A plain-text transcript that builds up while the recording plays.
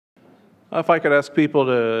If I could ask people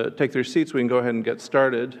to take their seats, we can go ahead and get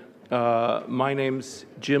started. My name's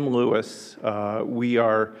Jim Lewis. We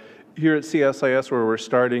are here at CSIS where we're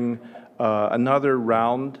starting another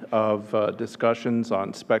round of discussions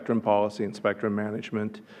on spectrum policy and spectrum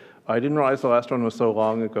management. I didn't realize the last one was so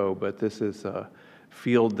long ago, but this is a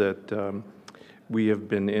field that we have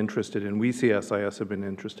been interested in, we CSIS have been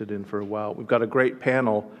interested in for a while. We've got a great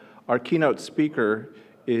panel. Our keynote speaker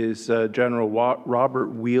is General Robert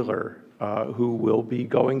Wheeler, who will be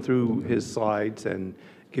going through his slides and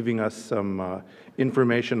giving us some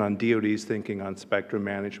information on DoD's thinking on spectrum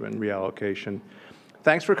management and reallocation.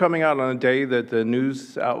 Thanks for coming out on a day that the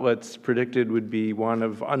news outlets predicted would be one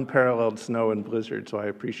of unparalleled snow and blizzard, so I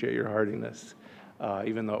appreciate your hardiness,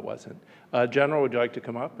 even though it wasn't. General, would you like to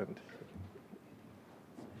come up? And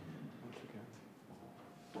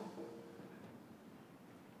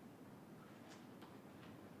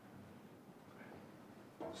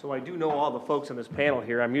So I do know all the folks on this panel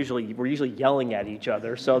here. We're usually yelling at each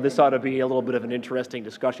other, so this ought to be a little bit of an interesting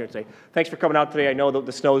discussion today. Thanks for coming out today. I know that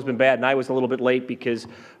the snow has been bad, and I was a little bit late because,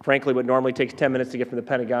 frankly, what normally takes 10 minutes to get from the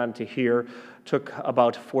Pentagon to here took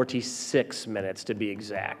about 46 minutes to be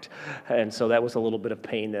exact, and so that was a little bit of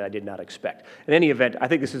pain that I did not expect. In any event, I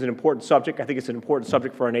think this is an important subject. I think it's an important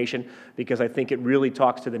subject for our nation because I think it really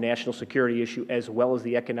talks to the national security issue as well as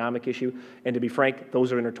the economic issue, and to be frank,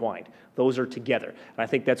 those are intertwined. Those are together, and I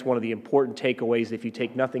think that's one of the important takeaways, if you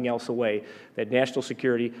take nothing else away, that national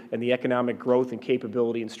security and the economic growth and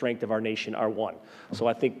capability and strength of our nation are one. So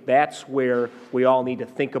I think that's where we all need to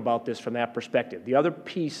think about this from that perspective. The other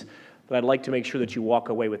piece that I'd like to make sure that you walk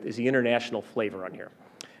away with is the international flavor on here.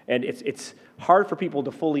 And it's hard for people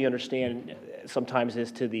to fully understand sometimes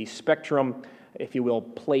as to the spectrum, if you will,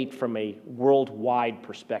 plate from a worldwide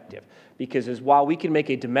perspective. Because while we can make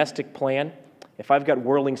a domestic plan, if I've got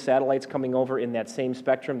whirling satellites coming over in that same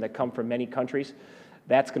spectrum that come from many countries,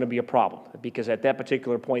 that's going to be a problem, because at that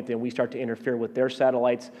particular point, then we start to interfere with their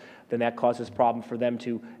satellites, then that causes problem for them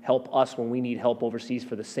to help us when we need help overseas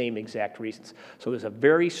for the same exact reasons. So there's a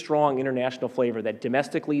very strong international flavor that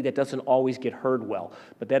domestically, that doesn't always get heard well,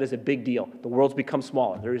 but that is a big deal. The world's become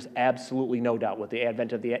smaller. There is absolutely no doubt with the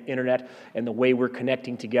advent of the internet and the way we're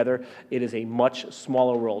connecting together, it is a much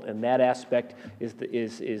smaller world, and that aspect is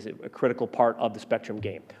a critical part of the spectrum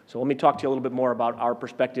game. So let me talk to you a little bit more about our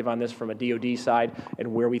perspective on this from a DoD side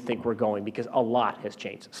and where we think we're going, because a lot has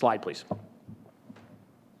changed. Slide, please.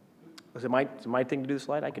 Is it my thing to do the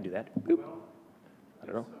slide? I can do that. Boop. I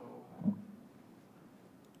don't know.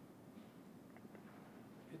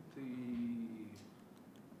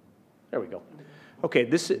 There we go. Okay,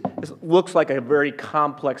 this looks like a very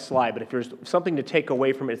complex slide, but if there's something to take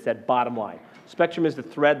away from it, it's that bottom line. Spectrum is the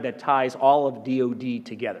thread that ties all of DoD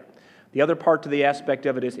together. The other part to the aspect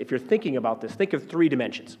of it is, if you're thinking about this, think of three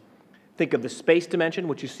dimensions. Think of the space dimension,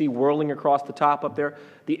 which you see whirling across the top up there,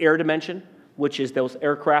 the air dimension, which is those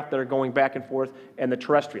aircraft that are going back and forth, and the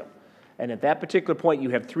terrestrial. And at that particular point, you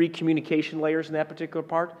have three communication layers in that particular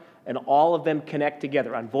part, and all of them connect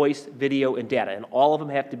together on voice, video, and data, and all of them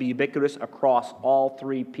have to be ubiquitous across all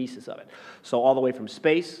three pieces of it. So all the way from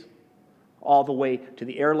space, all the way to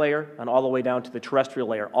the air layer, and all the way down to the terrestrial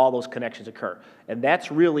layer, all those connections occur. And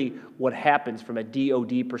that's really what happens from a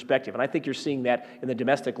DoD perspective. And I think you're seeing that in the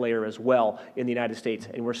domestic layer as well in the United States,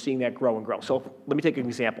 and we're seeing that grow and grow. So let me take an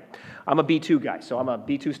example. I'm a B-2 guy, so I'm a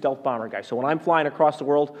B-2 stealth bomber guy. So when I'm flying across the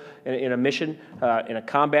world in a mission, in a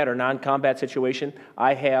combat or non-combat situation,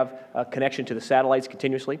 I have a connection to the satellites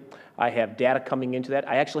continuously. I have data coming into that.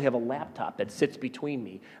 I actually have a laptop that sits between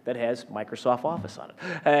me that has Microsoft Office on it.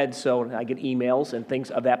 And so I get emails and things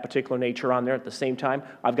of that particular nature on there. At the same time,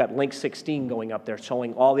 I've got Link 16 going up there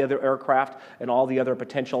showing all the other aircraft and all the other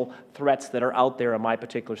potential threats that are out there on my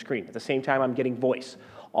particular screen. At the same time, I'm getting voice.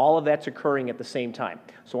 All of that's occurring at the same time.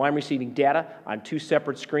 So I'm receiving data on two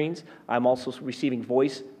separate screens. I'm also receiving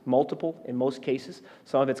voice, multiple in most cases.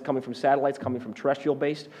 Some of it's coming from satellites, coming from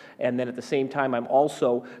terrestrial-based. And then at the same time, I'm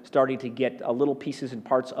also starting to get little pieces and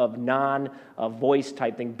parts of non-voice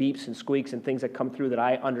type thing, beeps and squeaks and things that come through that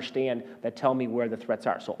I understand that tell me where the threats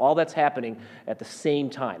are. So all that's happening at the same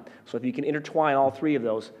time. So if you can intertwine all three of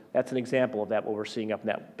those, that's an example of that, what we're seeing up in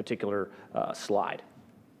that particular slide.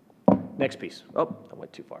 Next piece. Oh, I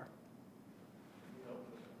went too far.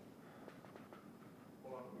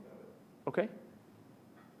 Okay.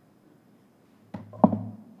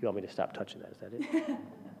 You want me to stop touching that? Is that it? Yeah,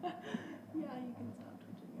 you can stop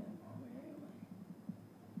touching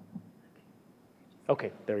it.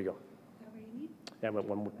 Okay, there you go. Is that what you need? Yeah, I went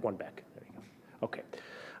one back. There you go. Okay.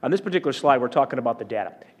 On this particular slide, we're talking about the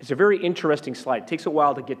data. It's a very interesting slide. It takes a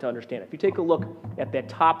while to get to understand it. If you take a look at that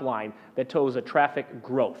top line, that shows a traffic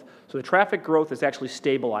growth. So the traffic growth is actually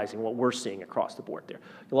stabilizing what we're seeing across the board there.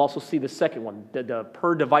 You'll also see the second one, the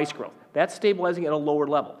per device growth. That's stabilizing at a lower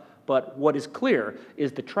level. But what is clear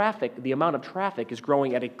is the amount of traffic is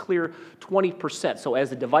growing at a clear 20%. So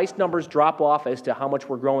as the device numbers drop off as to how much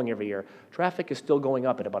we're growing every year, traffic is still going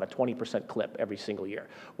up at about a 20% clip every single year.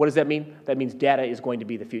 What does that mean? That means data is going to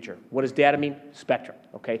be the future. What does data mean? Spectrum,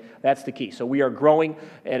 okay? That's the key. So we are growing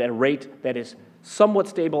at a rate that is somewhat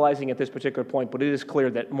stabilizing at this particular point, but it is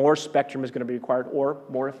clear that more spectrum is going to be required or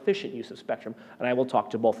more efficient use of spectrum, and I will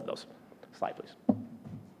talk to both of those. Slide, please.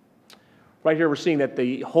 Right here, we're seeing that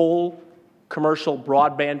the whole commercial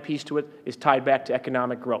broadband piece to it is tied back to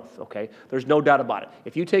economic growth, okay? There's no doubt about it.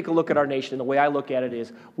 If you take a look at our nation, and the way I look at it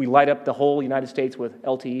is we light up the whole United States with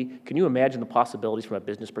LTE. Can you imagine the possibilities from a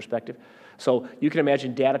business perspective? So you can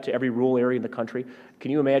imagine data to every rural area in the country. Can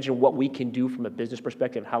you imagine what we can do from a business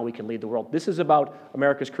perspective and how we can lead the world? This is about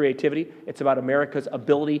America's creativity. It's about America's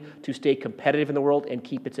ability to stay competitive in the world and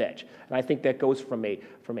keep its edge. And I think that goes from a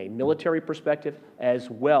military perspective as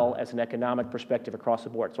well as an economic perspective across the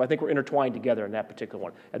board. So I think we're intertwined together in that particular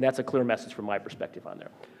one. And that's a clear message from my perspective on there.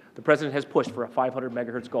 The president has pushed for a 500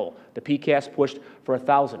 megahertz goal. The PCAST pushed for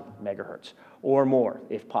 1,000 megahertz or more,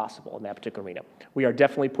 if possible, in that particular arena. We are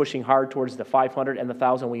definitely pushing hard towards the 500 and the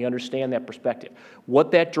 1,000. We understand that perspective.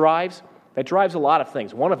 What that drives a lot of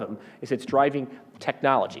things. One of them is it's driving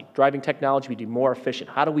technology. Driving technology to be more efficient.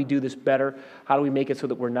 How do we do this better? How do we make it so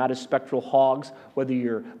that we're not as spectral hogs, whether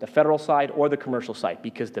you're the federal side or the commercial side?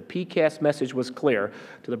 Because the PCAST message was clear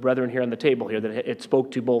to the brethren here on the table here that it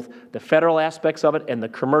spoke to both the federal aspects of it and the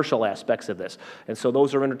commercial aspects of this. And so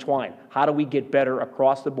those are intertwined. How do we get better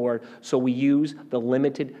across the board so we use the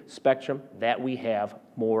limited spectrum that we have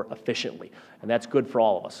more efficiently? And that's good for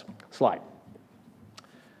all of us. Slide.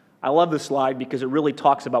 I love this slide because it really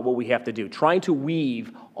talks about what we have to do. Trying to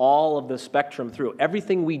weave all of the spectrum through.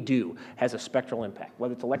 Everything we do has a spectral impact,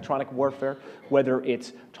 whether it's electronic warfare, whether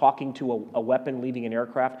it's talking to a weapon leaving an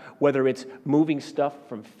aircraft, whether it's moving stuff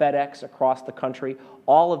from FedEx across the country.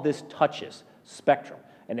 All of this touches spectrum.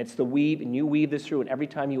 And it's the weave, and you weave this through, and every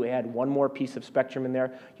time you add one more piece of spectrum in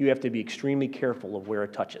there, you have to be extremely careful of where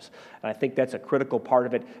it touches. And I think that's a critical part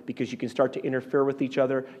of it because you can start to interfere with each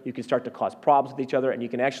other, you can start to cause problems with each other, and you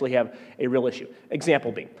can actually have a real issue.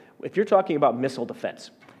 Example being, if you're talking about missile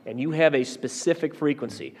defense, and you have a specific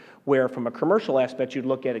frequency where from a commercial aspect you'd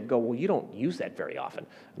look at it and go, well, you don't use that very often.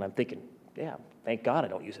 And I'm thinking, yeah, thank God I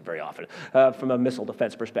don't use it very often from a missile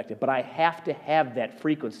defense perspective. But I have to have that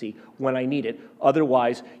frequency when I need it.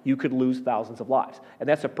 Otherwise, you could lose thousands of lives. And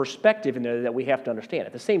that's a perspective in there that we have to understand.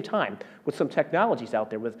 At the same time, with some technologies out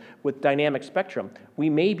there with dynamic spectrum, we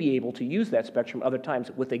may be able to use that spectrum other times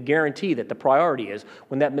with a guarantee that the priority is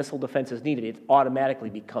when that missile defense is needed, it automatically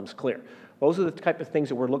becomes clear. Those are the type of things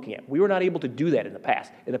that we're looking at. We were not able to do that in the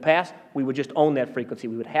past. In the past, we would just own that frequency.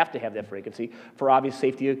 We would have to have that frequency for obvious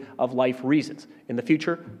safety of life reasons. In the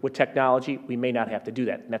future, with technology, we may not have to do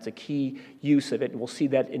that. And that's a key use of it. And we'll see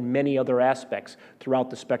that in many other aspects throughout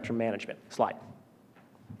the spectrum management. Slide.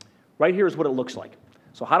 Right here is what it looks like.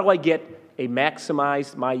 So how do I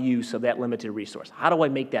maximize my use of that limited resource? How do I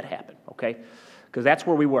make that happen, okay? Because that's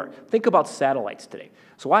where we were. Think about satellites today.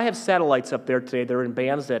 So I have satellites up there today that are in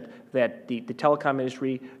bands that the telecom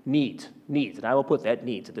industry needs, and I will put that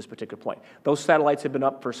needs at this particular point. Those satellites have been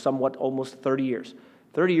up for somewhat almost 30 years.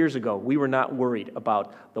 30 years ago, we were not worried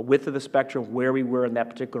about the width of the spectrum, where we were in that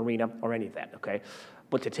particular arena, or any of that, okay?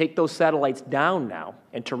 But to take those satellites down now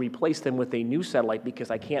and to replace them with a new satellite,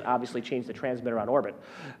 because I can't obviously change the transmitter on orbit,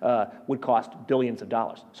 would cost billions of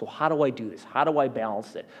dollars. So how do I do this? How do I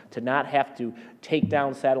balance it? To not have to take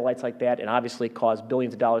down satellites like that and obviously cause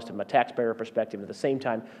billions of dollars from a taxpayer perspective, and at the same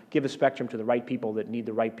time, give a spectrum to the right people that need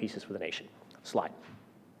the right pieces for the nation. Slide.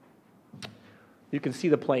 You can see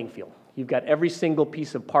the playing field. You've got every single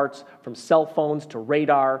piece of parts from cell phones to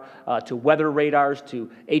radar, to weather radars,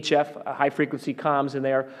 to HF, high-frequency comms in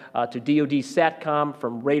there, to DoD SATCOM,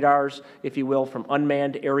 from radars, if you will, from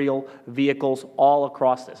unmanned aerial vehicles, all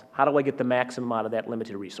across this. How do I get the maximum out of that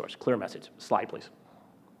limited resource? Clear message. Slide, please.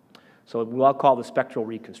 So we all call the spectral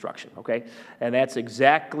reconstruction, okay? And that's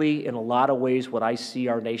exactly, in a lot of ways, what I see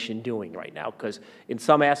our nation doing right now, because in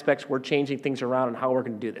some aspects, we're changing things around on how we're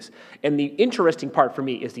going to do this. And the interesting part for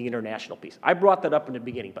me is the international piece. I brought that up in the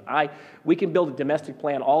beginning, but we can build a domestic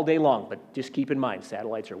plan all day long, but just keep in mind,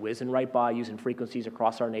 satellites are whizzing right by using frequencies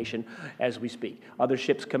across our nation as we speak. Other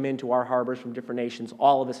ships come into our harbors from different nations.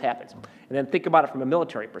 All of this happens. And then think about it from a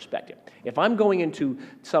military perspective. If I'm going into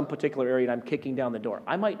some particular area and I'm kicking down the door,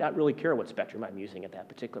 I might not really care what spectrum I'm using at that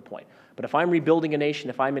particular point. But if I'm rebuilding a nation,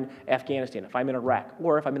 if I'm in Afghanistan, if I'm in Iraq,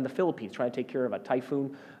 or if I'm in the Philippines trying to take care of a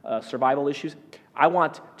typhoon survival issues, I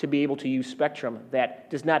want to be able to use spectrum that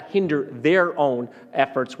does not hinder their own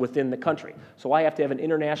efforts within the country. So I have to have an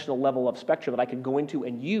international level of spectrum that I can go into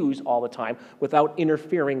and use all the time without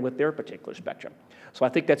interfering with their particular spectrum. So I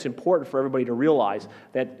think that's important for everybody to realize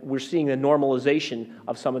that we're seeing the normalization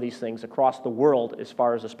of some of these things across the world as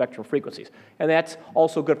far as the spectrum frequencies. And that's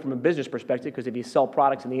also good from a business perspective, because if you sell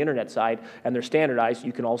products in the internet side and they're standardized,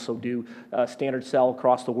 you can also do standard sell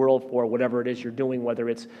across the world for whatever it is you're doing, whether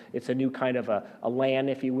it's a new kind of a LAN,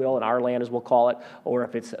 if you will, an R LAN as we'll call it, or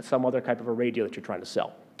if it's some other type of a radio that you're trying to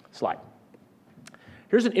sell. Slide.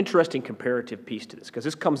 Here's an interesting comparative piece to this, because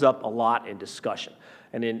this comes up a lot in discussion.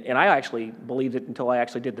 And I actually believed it until I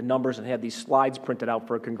actually did the numbers and had these slides printed out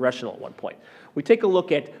for a congressional at one point. We take a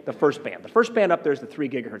look at the first band. The first band up there is the 3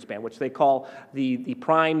 gigahertz band, which they call the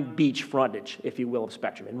prime beach frontage, if you will, of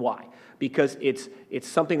spectrum. And why? Because it's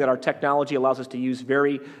something that our technology allows us to use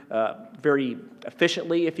very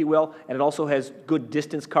efficiently, if you will, and it also has good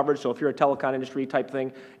distance coverage. So if you're a telecom industry type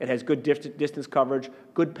thing, it has good distance coverage,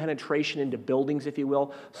 good penetration into buildings, if you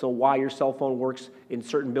will. So why your cell phone works in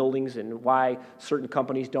certain buildings and why certain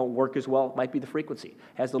companies don't work as well might be the frequency. It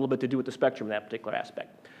has a little bit to do with the spectrum in that particular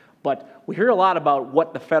aspect. But we hear a lot about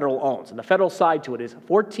what the federal owns, and the federal side to it is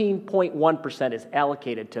 14.1% is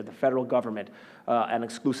allocated to the federal government on an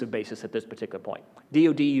exclusive basis at this particular point.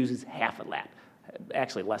 DoD uses half of that.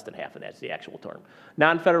 Actually, less than half of that's the actual term.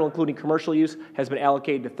 Non-federal, including commercial use, has been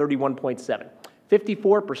allocated to 31.7.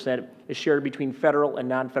 54% is shared between federal and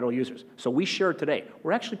non-federal users. So we share today.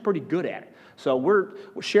 We're actually pretty good at it. So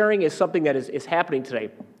sharing is something that is happening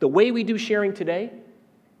today. The way we do sharing today,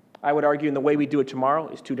 I would argue, and the way we do it tomorrow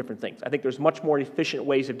is two different things. I think there's much more efficient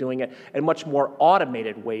ways of doing it and much more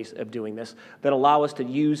automated ways of doing this that allow us to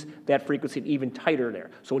use that frequency even tighter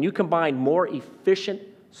there. So when you combine more efficient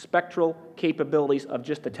spectral capabilities of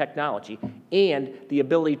just the technology and the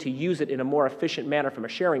ability to use it in a more efficient manner from a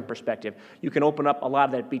sharing perspective, you can open up a lot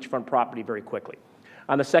of that beachfront property very quickly.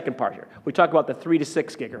 On the second part here, we talk about the 3 to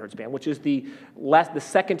 6 gigahertz band, which is the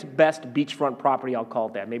second best beachfront property, I'll call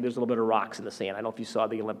it that. Maybe there's a little bit of rocks in the sand. I don't know if you saw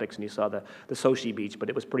the Olympics and you saw the Sochi beach, but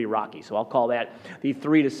it was pretty rocky. So I'll call that the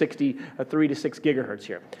 3 to 6 gigahertz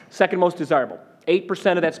here. Second most desirable.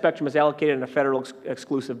 8% of that spectrum is allocated on a federal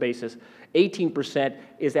exclusive basis. 18%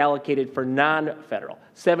 is allocated for non-federal.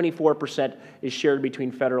 74% is shared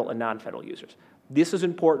between federal and non-federal users. This is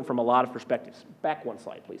important from a lot of perspectives. Back one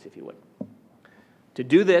slide, please, if you would. To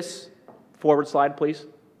do this, forward slide, please,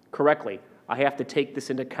 correctly, I have to take this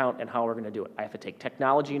into account and how we're going to do it. I have to take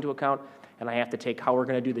technology into account, and I have to take how we're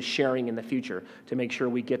going to do the sharing in the future to make sure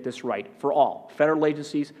we get this right for all federal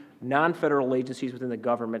agencies, non-federal agencies within the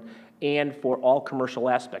government, and for all commercial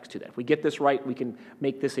aspects to that. If we get this right, we can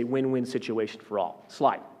make this a win-win situation for all.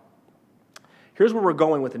 Slide. Here's where we're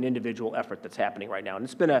going with an individual effort that's happening right now, and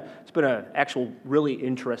it's been an actual really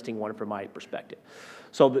interesting one from my perspective.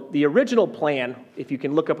 So the original plan, if you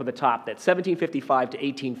can look up at the top, that 1755 to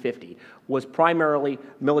 1850 was primarily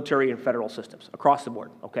military and federal systems across the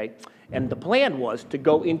board, okay? And the plan was to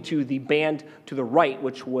go into the band to the right,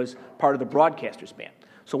 which was part of the broadcaster's band.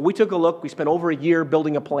 So we took a look, we spent over a year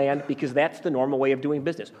building a plan because that's the normal way of doing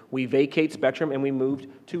business. We vacate spectrum and we moved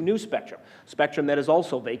to new spectrum, spectrum that is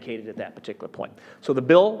also vacated at that particular point. So the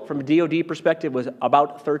bill from a DoD perspective was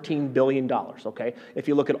about $13 billion, okay? If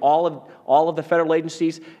you look at all of the federal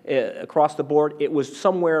agencies across the board, it was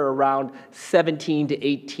somewhere around $17 to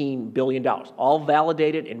 $18 billion, all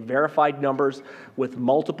validated and verified numbers with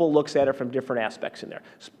multiple looks at it from different aspects in there.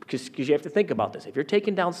 Because you have to think about this. If you're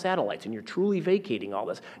taking down satellites and you're truly vacating all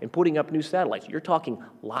this and putting up new satellites, you're talking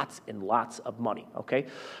lots and lots of money, okay?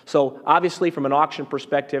 So obviously from an auction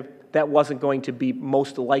perspective, that wasn't going to be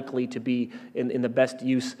most likely to be in the best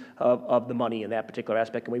use of the money in that particular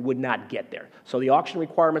aspect, and we would not get there. So the auction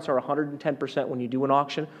requirements are 110% when you do an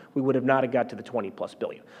auction. We would have not have got to the 20+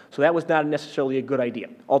 billion. So that was not necessarily a good idea.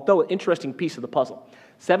 Although an interesting piece of the puzzle.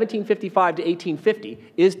 1755 to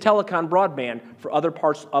 1850 is telecom broadband for other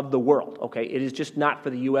parts of the world, okay? It is just not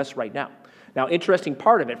for the U.S. right now. Now, interesting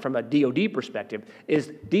part of it from a DoD perspective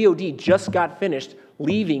is DoD just got finished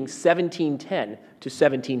leaving 1710 to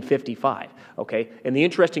 1755, okay? And the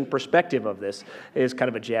interesting perspective of this is kind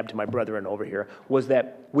of a jab to my brethren over here, was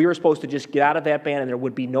that we were supposed to just get out of that band and there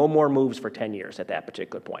would be no more moves for 10 years at that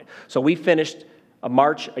particular point. So we finished a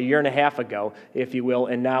march a year and a half ago, if you will,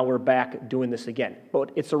 and now we're back doing this again.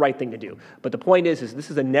 But it's the right thing to do. But the point is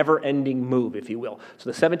this is a never-ending move, if you will. So the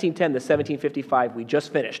 1710 to 1755, we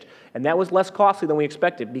just finished. And that was less costly than we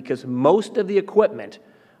expected because most of the equipment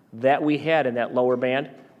that we had in that lower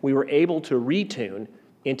band we were able to retune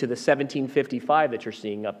into the 1755 that you're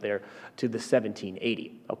seeing up there to the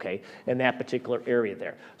 1780, okay, in that particular area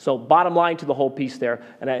there. So bottom line to the whole piece there,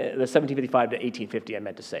 and the 1755 to 1850 I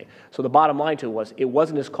meant to say. So the bottom line to it was, it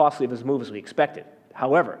wasn't as costly of a move as we expected.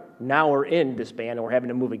 However, now we're in this band and we're having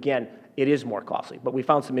to move again, it is more costly, but we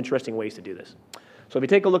found some interesting ways to do this. So if you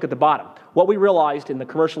take a look at the bottom, what we realized in the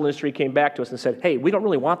commercial industry came back to us and said, hey, we don't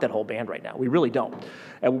really want that whole band right now. We really don't.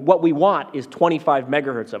 And what we want is 25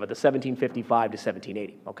 megahertz of it, the 1755 to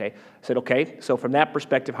 1780, okay? I said, okay, so from that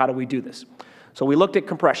perspective, how do we do this? So we looked at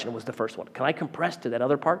compression was the first one. Can I compress to that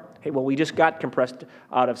other part? Hey, well, we just got compressed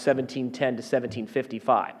out of 1710 to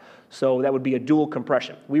 1755. So that would be a dual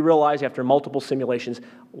compression. We realized after multiple simulations,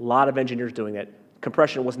 a lot of engineers doing that,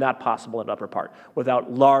 compression was not possible in the upper part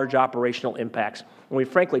without large operational impacts, and we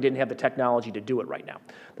frankly didn't have the technology to do it right now.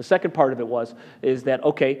 The second part of it is that,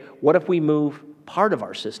 okay, what if we move part of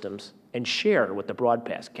our systems and share with the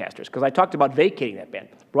broadcasters? Because I talked about vacating that band.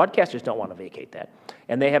 Broadcasters don't want to vacate that,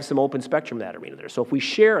 and they have some open spectrum in that arena there. So if we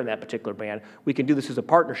share in that particular band, we can do this as a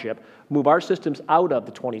partnership, move our systems out of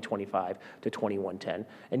the 2025 to 2110,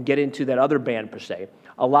 and get into that other band per se,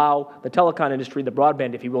 allow the telecom industry, the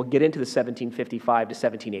broadband, if you will, get into the 1755 to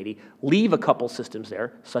 1780, leave a couple systems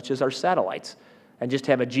there, such as our satellites, and just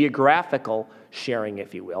have a geographical sharing,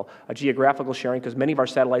 if you will. A geographical sharing, because many of our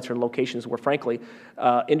satellites are in locations where, frankly,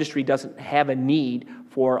 industry doesn't have a need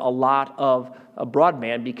for a lot of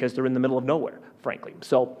broadband because they're in the middle of nowhere, frankly.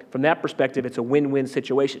 So from that perspective, it's a win-win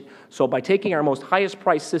situation. So by taking our most highest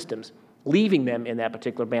priced systems, leaving them in that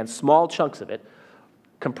particular band, small chunks of it,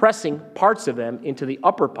 compressing parts of them into the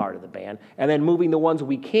upper part of the band, and then moving the ones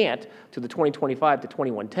we can't to the 2025 to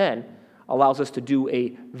 2110 allows us to do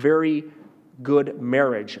a very good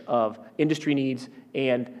marriage of industry needs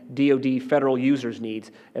and DoD federal users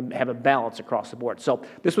needs and have a balance across the board. So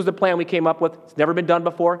this was the plan we came up with. It's never been done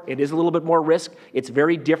before. It is a little bit more risk. It's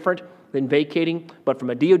very different than vacating, but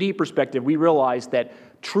from a DoD perspective, we realized that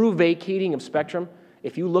true vacating of spectrum,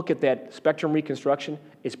 if you look at that spectrum reconstruction,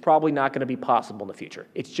 is probably not going to be possible in the future.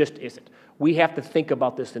 It just isn't. We have to think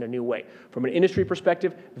about this in a new way. From an industry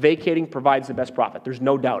perspective, vacating provides the best profit. There's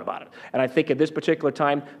no doubt about it. And I think at this particular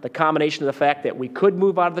time, the combination of the fact that we could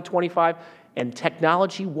move out of the 25 and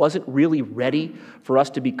technology wasn't really ready for us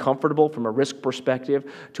to be comfortable from a risk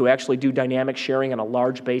perspective to actually do dynamic sharing on a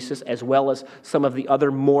large basis, as well as some of the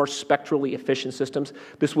other more spectrally efficient systems.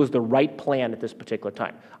 This was the right plan at this particular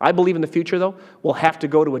time. I believe in the future, though, we'll have to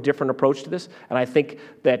go to a different approach to this, and I think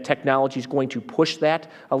that technology is going to push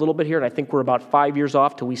that a little bit here, and I think we're about 5 years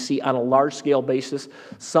off till we see on a large-scale basis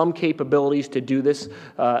some capabilities to do this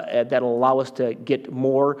that'll allow us to get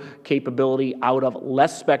more capability out of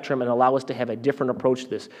less spectrum and allow us to have a different approach to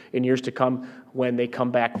this in years to come when they come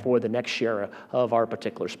back for the next share of our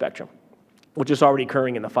particular spectrum, which is already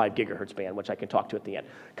occurring in the 5 gigahertz band, which I can talk to at the end.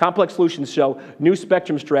 Complex solutions show new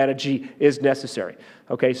spectrum strategy is necessary.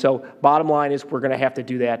 Okay, so bottom line is we're going to have to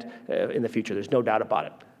do that in the future. There's no doubt about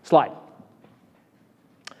it. Slide.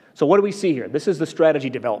 So what do we see here? This is the strategy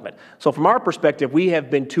development. So from our perspective, we have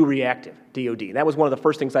been too reactive, DoD. And that was one of the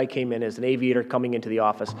first things I came in as an aviator coming into the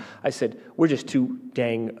office. I said, we're just too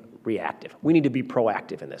dang reactive. We need to be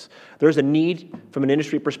proactive in this. There's a need from an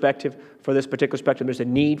industry perspective for this particular spectrum. There's a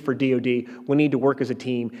need for DoD. We need to work as a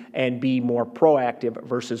team and be more proactive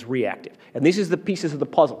versus reactive. And these are the pieces of the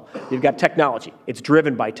puzzle. You've got technology. It's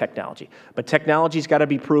driven by technology. But technology's got to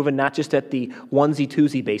be proven not just at the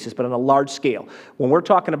onesie-twosie basis, but on a large scale. When we're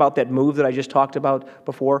talking about that move that I just talked about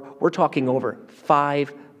before, we're talking over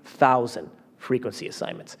 5,000 frequency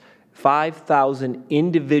assignments. 5,000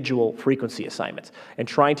 individual frequency assignments, and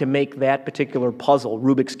trying to make that particular puzzle,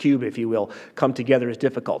 Rubik's Cube, if you will, come together is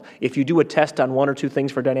difficult. If you do a test on 1 or 2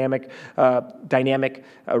 things for dynamic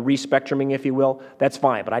respectruming, if you will, that's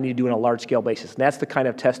fine, but I need to do it on a large-scale basis, and that's the kind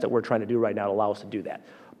of test that we're trying to do right now to allow us to do that.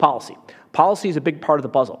 Policy. Policy is a big part of the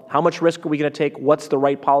puzzle. How much risk are we going to take? What's the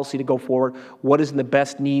right policy to go forward? What is in the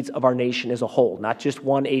best needs of our nation as a whole, not just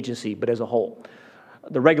one agency, but as a whole?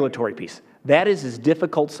 The regulatory piece. That is as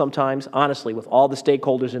difficult sometimes, honestly, with all the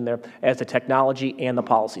stakeholders in there as the technology and the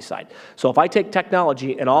policy side. So if I take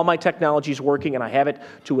technology and all my technology is working and I have it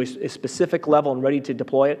to a specific level and ready to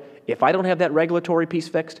deploy it, if I don't have that regulatory piece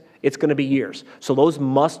fixed, it's going to be years. So those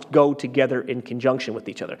must go together in conjunction with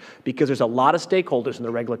each other because there's a lot of stakeholders in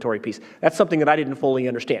the regulatory piece. That's something that I didn't fully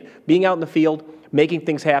understand. Being out in the field, making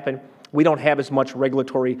things happen, We don't have as much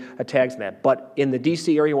regulatory tags in that. But in the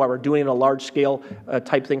DC area, while we're doing a large-scale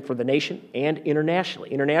type thing for the nation and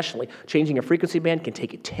internationally, changing a frequency band can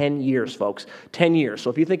take 10 years, folks, 10 years. So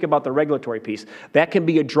if you think about the regulatory piece, that can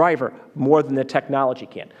be a driver more than the technology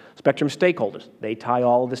can. Spectrum stakeholders, they tie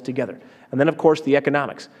all of this together. And then, of course, the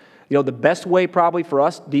economics. You know, the best way probably for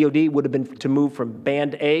us, DoD, would have been to move from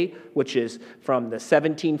Band A, which is from the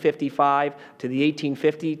 1755 to the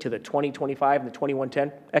 1850 to the 2025 and the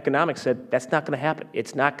 2110. Economics said that's not going to happen.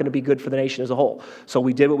 It's not going to be good for the nation as a whole. So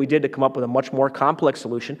we did what we did to come up with a much more complex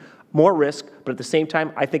solution, more risk, but at the same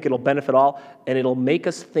time, I think it'll benefit all, and it'll make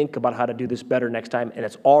us think about how to do this better next time, and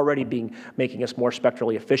it's already making us more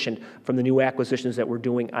spectrally efficient from the new acquisitions that we're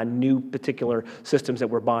doing on new particular systems that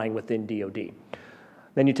we're buying within DoD.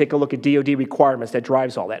 Then you take a look at DoD requirements that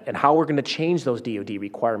drives all that and how we're going to change those DoD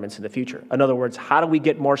requirements in the future. In other words, how do we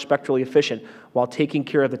get more spectrally efficient while taking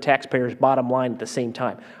care of the taxpayer's bottom line at the same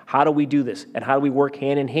time? How do we do this? And how do we work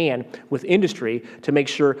hand in hand with industry to make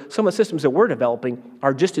sure some of the systems that we're developing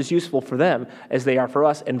are just as useful for them as they are for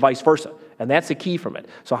us and vice versa? And that's the key from it.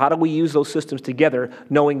 So how do we use those systems together,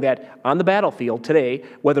 knowing that on the battlefield today,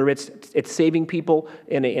 whether it's saving people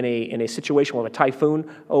in a situation with a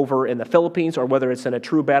typhoon over in the Philippines, or whether it's in a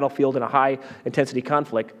true battlefield in a high-intensity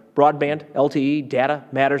conflict, broadband, LTE, data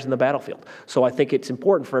matters in the battlefield. So I think it's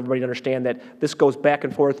important for everybody to understand that this goes back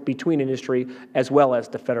and forth between industry as well as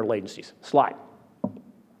the federal agencies. Slide.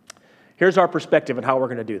 Here's our perspective on how we're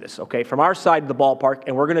going to do this, okay? From our side of the ballpark,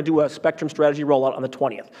 and we're going to do a spectrum strategy rollout on the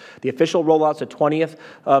 20th. The official rollout's the 20th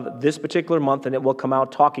of this particular month, and it will come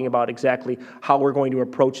out talking about exactly how we're going to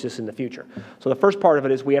approach this in the future. So the first part of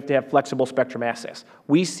it is we have to have flexible spectrum access.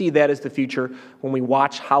 We see that as the future when we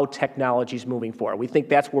watch how technology is moving forward. We think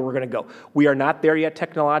that's where we're going to go. We are not there yet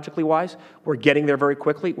technologically wise. We're getting there very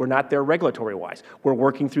quickly. We're not there regulatory wise. We're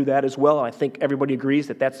working through that as well, and I think everybody agrees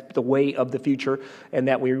that that's the way of the future, and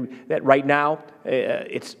that right now,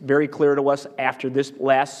 it's very clear to us after this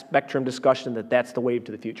last spectrum discussion that that's the wave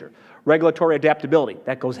to the future. Regulatory adaptability,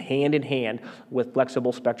 that goes hand in hand with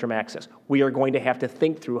flexible spectrum access. We are going to have to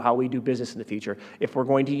think through how we do business in the future if we're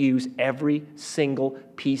going to use every single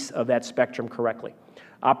piece of that spectrum correctly.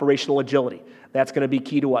 Operational agility, that's going to be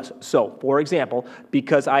key to us. So, for example,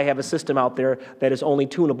 because I have a system out there that is only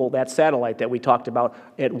tunable, that satellite that we talked about,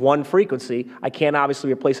 at one frequency, I can't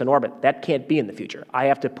obviously replace an orbit. That can't be in the future. I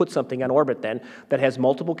have to put something on orbit then that has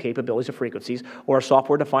multiple capabilities of frequencies, or a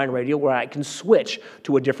software-defined radio where I can switch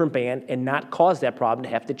to a different band and not cause that problem to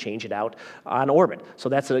have to change it out on orbit. So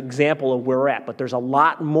that's an example of where we're at. But there's a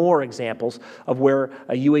lot more examples of where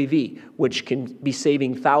a UAV, which can be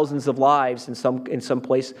saving thousands of lives in some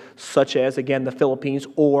place, such as, again, the Philippines,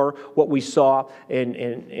 or what we saw in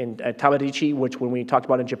Tamadichi, which when we talked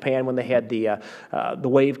about in Japan when they had the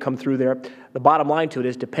wave come through there. The bottom line to it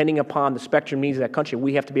is, depending upon the spectrum needs of that country,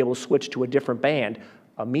 we have to be able to switch to a different band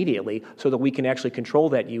immediately so that we can actually control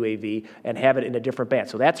that UAV and have it in a different band.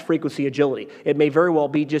 So that's frequency agility. It may very well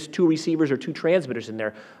be just 2 receivers or 2 transmitters in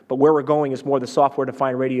there, but where we're going is more the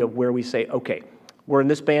software-defined radio, where we say, okay, we're in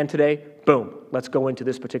this band today, boom, let's go into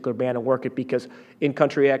this particular band and work it, because in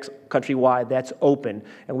country X, country Y, that's open,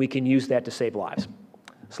 and we can use that to save lives.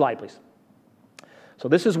 Slide, please. So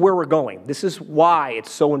this is where we're going. This is why it's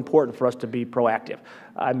so important for us to be proactive.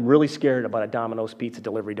 I'm really scared about a Domino's pizza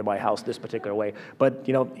delivery to my house this particular way, but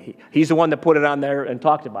you know, he's the one that put it on there and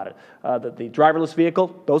talked about it. The driverless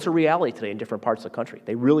vehicle, those are reality today in different parts of the country.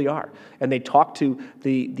 They really are. And they talk to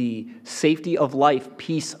the safety of life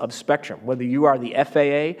piece of spectrum, whether you are the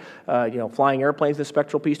FAA, flying airplanes, the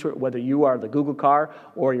spectral piece to it, whether you are the Google car,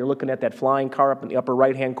 or you're looking at that flying car up in the upper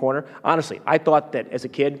right-hand corner. Honestly, I thought that as a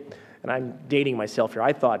kid, and I'm dating myself here,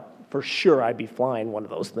 I thought for sure I'd be flying one of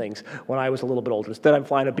those things when I was a little bit older. Instead, I'm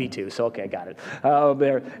flying a B-2, so okay, I got it.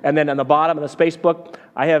 There. And then on the bottom of the space book,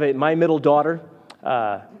 I have my middle daughter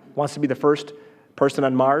wants to be the first person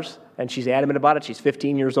on Mars, and she's adamant about it. She's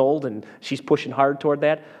 15 years old, and she's pushing hard toward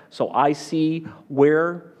that. So I see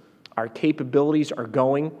where our capabilities are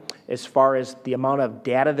going as far as the amount of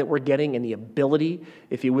data that we're getting and the ability,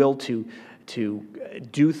 if you will, to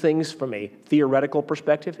do things from a theoretical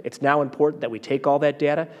perspective. It's now important that we take all that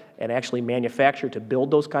data and actually manufacture to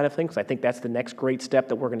build those kind of things. I think that's the next great step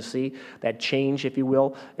that we're going to see, that change, if you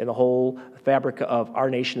will, in the whole fabric of our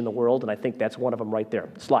nation and the world, and I think that's one of them right there.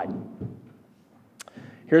 Slide.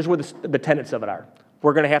 Here's where the tenets of it are.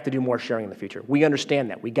 We're going to have to do more sharing in the future. We understand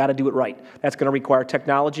that. We got to do it right. That's going to require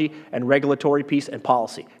technology and regulatory piece and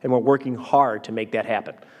policy, and we're working hard to make that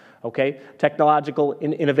happen. Okay, technological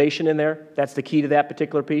innovation in there, that's the key to that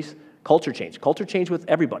particular piece. Culture change with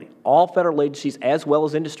everybody, all federal agencies as well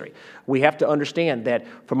as industry. We have to understand that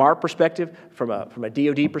from our perspective, from a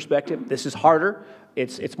DoD perspective, this is harder,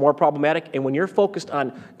 it's more problematic, and when you're focused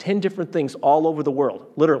on 10 different things all over the world,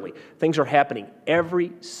 literally, things are happening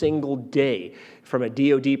every single day from a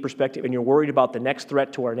DoD perspective, and you're worried about the next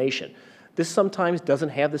threat to our nation. This sometimes doesn't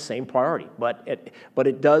have the same priority, but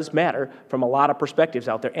it does matter from a lot of perspectives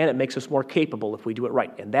out there, and it makes us more capable if we do it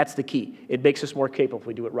right, and that's the key. It makes us more capable if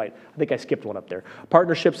we do it right. I think I skipped one up there.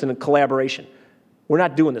 Partnerships and collaboration. We're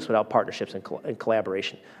not doing this without partnerships and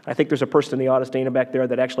collaboration. I think there's a person in the audience, Dana, back there,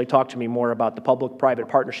 that actually talked to me more about the public-private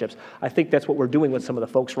partnerships. I think that's what we're doing with some of the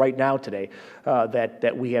folks right now today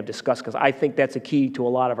that we have discussed, because I think that's a key to a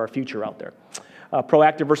lot of our future out there.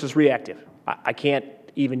 Proactive versus reactive. I can't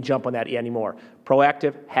even jump on that anymore.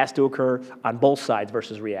 Proactive has to occur on both sides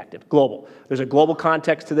versus reactive. Global. There's a global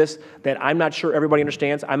context to this that I'm not sure everybody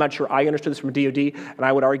understands. I'm not sure I understood this from DoD, and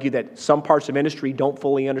I would argue that some parts of industry don't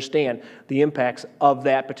fully understand the impacts of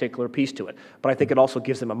that particular piece to it. But I think it also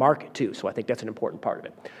gives them a market too, so I think that's an important part of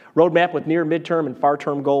it. Roadmap with near, midterm, and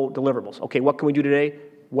far-term goal deliverables. Okay, what can we do today?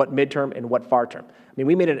 What midterm and what far-term? I mean,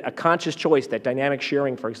 we made a conscious choice that dynamic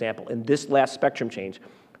sharing, for example, in this last spectrum change,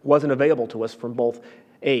 wasn't available to us from both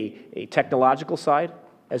a technological side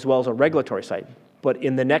as well as a regulatory side. But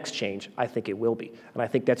in the next change, I think it will be. And I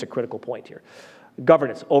think that's a critical point here.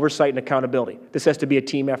 Governance, oversight, and accountability. This has to be a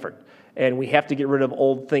team effort. And we have to get rid of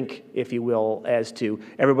old think, if you will, as to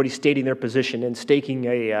everybody stating their position and staking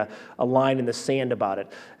a line in the sand about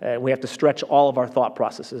it. And we have to stretch all of our thought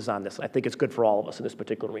processes on this. I think it's good for all of us in this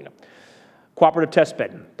particular arena. Cooperative test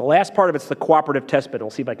bed. The last part of it's the cooperative test bed.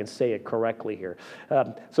 We'll see if I can say it correctly here.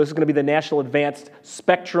 So this is going to be the National Advanced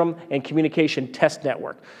Spectrum and Communication Test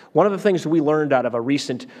Network. One of the things we learned out of a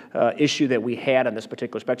recent issue that we had on this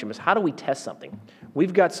particular spectrum is how do we test something?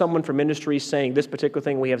 We've got someone from industry saying this particular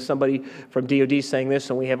thing. We have somebody from DoD saying this,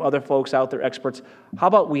 and we have other folks out there, experts. How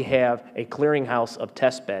about we have a clearinghouse of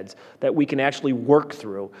test beds that we can actually work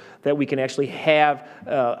through, that we can actually have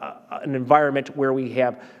an environment where we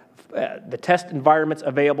have the test environments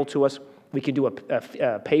available to us. We can do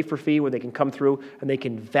a pay-for-fee where they can come through and they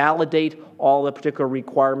can validate all the particular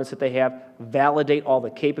requirements that they have, validate all the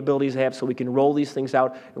capabilities they have, so we can roll these things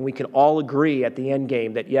out and we can all agree at the end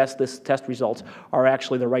game that yes, this test results are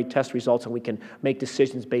actually the right test results, and we can make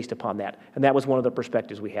decisions based upon that. And that was one of the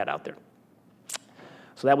perspectives we had out there.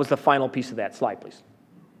 So that was the final piece of that slide, please.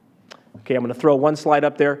 Okay, I'm going to throw one slide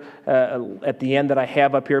up there at the end that I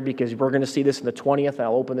have up here, because we're going to see this in the 20th.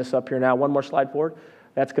 I'll open this up here now. One more slide forward.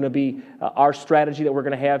 That's going to be our strategy that we're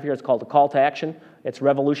going to have here. It's called the call to action. It's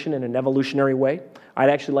revolution in an evolutionary way. I'd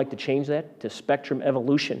actually like to change that to spectrum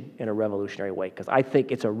evolution in a revolutionary way, because I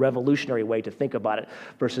think it's a revolutionary way to think about it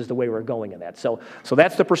versus the way we're going in that. So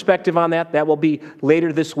that's the perspective on that. That will be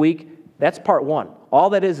later this week. That's part one.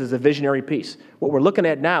 All that is a visionary piece. What we're looking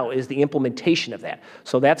at now is the implementation of that.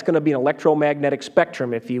 So that's going to be an electromagnetic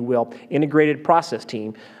spectrum, if you will, integrated process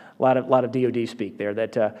team. A lot of DoD speak there.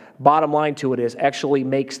 That bottom line to it is actually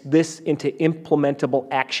makes this into implementable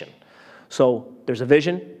action. So there's a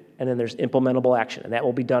vision, and then there's implementable action. And that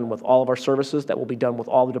will be done with all of our services. That will be done with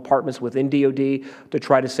all the departments within DoD to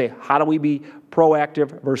try to say, how do we be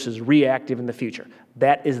proactive versus reactive in the future?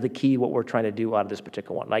 That is the key, what we're trying to do out of this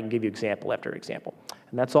particular one. And I can give you example after example.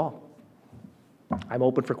 And that's all. I'm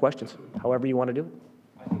open for questions, however you want to do it.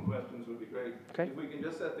 I think questions would be great. Okay. If we can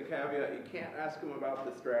just set the caveat, you can't ask them about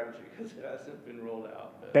the strategy because it hasn't been rolled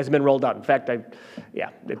out. It hasn't been rolled out. In fact, I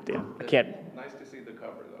can't. Nice to see the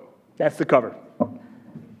cover, though. That's the cover. I'll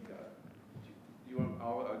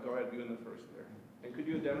go ahead, you in the first there. And could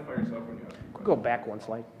you identify yourself when you ask? Go back one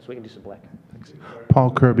slide so we can do some black. Thanks.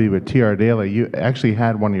 Paul Kirby with TR Daily. You actually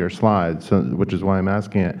had one of your slides, which is why I'm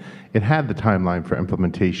asking it. It had the timeline for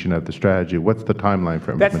implementation of the strategy. What's the timeline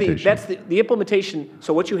for implementation? That's the implementation.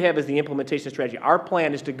 So what you have is the implementation strategy. Our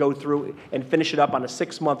plan is to go through and finish it up on a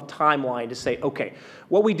 6-month timeline to say, okay,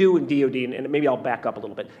 what we do in DoD, and maybe I'll back up a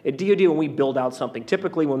little bit. At DoD, when we build out something,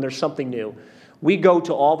 typically when there's something new, we go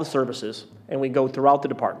to all the services and we go throughout the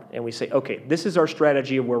department and we say, okay, this is our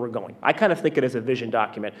strategy of where we're going. I kind of think it as a vision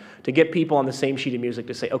document to get people on the same sheet of music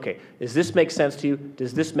to say, okay, does this make sense to you?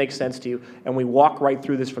 Does this make sense to you? And we walk right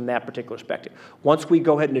through this from that particular perspective. Once we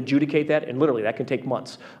go ahead and adjudicate that, and literally that can take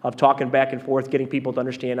months of talking back and forth, getting people to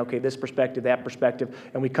understand, okay, this perspective, that perspective,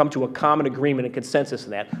 and we come to a common agreement and consensus in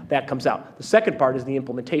that, that comes out. The second part is the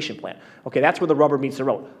implementation plan. Okay, that's where the rubber meets the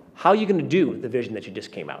road. How are you going to do the vision that you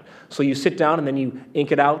just came out? So you sit down and then you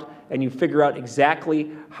ink it out and you figure out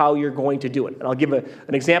exactly how you're going to do it. And I'll give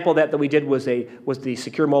an example of that we did was the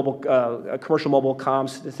secure mobile, commercial mobile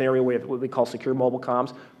comms scenario, what we call secure mobile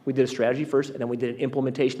comms. We did a strategy first, and then we did an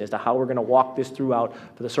implementation as to how we're going to walk this throughout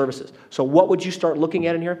for the services. So what would you start looking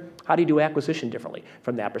at in here? How do you do acquisition differently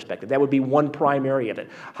from that perspective? That would be one prime area of it.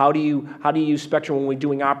 How do you use spectrum when we're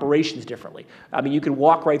doing operations differently? I mean, you can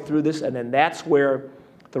walk right through this, and then that's where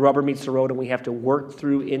the rubber meets the road, and we have to work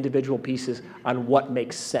through individual pieces on what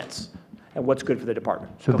makes sense and what's good for the department.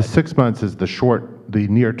 So the 6 months is the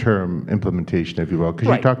near-term implementation, if you will,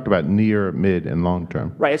 because you talked about near, mid, and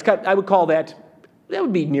long-term. Right. I would call that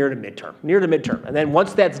would be near to midterm. And then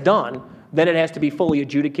once that's done, then it has to be fully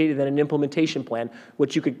adjudicated, then an implementation plan,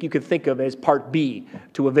 which you could think of as part B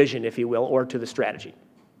to a vision, if you will, or to the strategy.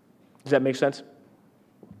 Does that make sense?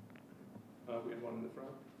 We have one in the front.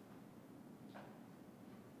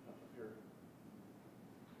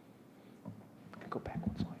 Go back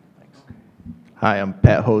one slide. Thanks. Hi, I'm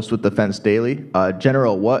Pat Host with Defense Daily.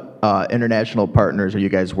 General, what international partners are you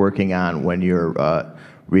guys working on when you're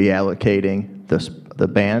reallocating the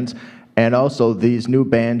bands? And also, these new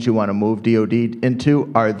bands you want to move DoD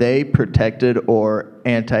into, are they protected or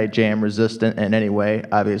anti-jam resistant in any way?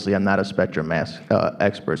 Obviously, I'm not a spectrum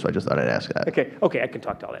expert, so I just thought I'd ask that. Okay, I can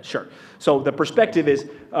talk to all that, sure. So the perspective is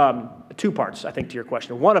two parts, I think, to your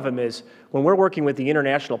question. One of them is when we're working with the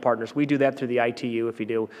international partners, we do that through the ITU, if you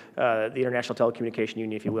do, the International Telecommunication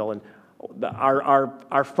Union, if you will, and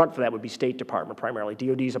our front for that would be State Department primarily.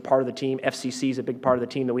 DoD is a part of the team. FCC is a big part of the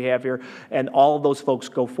team that we have here. And all of those folks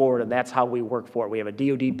go forward, and that's how we work for it. We have a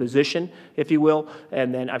DoD position, if you will,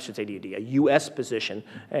 and then I should say DoD, a U.S. position,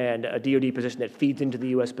 and a DoD position that feeds into the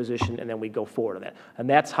U.S. position, and then we go forward on that. And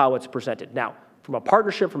that's how it's presented. Now, from a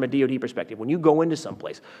partnership, from a DoD perspective, when you go into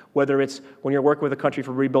someplace, whether it's when you're working with a country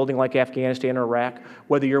for rebuilding like Afghanistan or Iraq,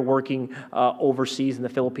 whether you're working overseas in the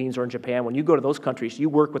Philippines or in Japan, when you go to those countries, you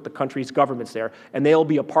work with the country's governments there, and they'll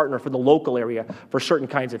be a partner for the local area for certain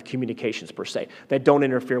kinds of communications per se that don't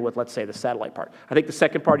interfere with, let's say, the satellite part. I think the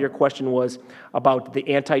second part of your question was about the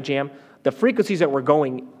anti-jam. The frequencies that we're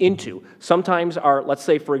going into sometimes are, let's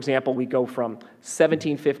say, for example, we go from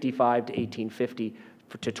 1755 to 1850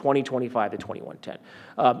 to 2025 to 2110.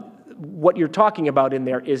 What you're talking about in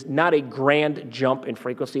there is not a grand jump in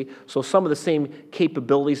frequency, so some of the same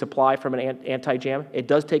capabilities apply from an anti-jam. It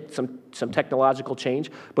does take some technological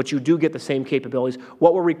change, but you do get the same capabilities.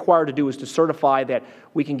 What we're required to do is to certify that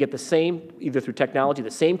we can get the same, either through technology,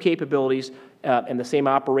 the same capabilities and the same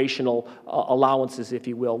operational allowances, if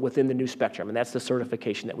you will, within the new spectrum, and that's the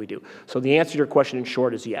certification that we do. So the answer to your question in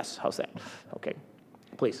short is yes. How's that? Okay,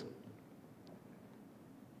 please.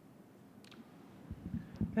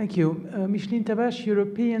 Thank you. Micheline Tabash,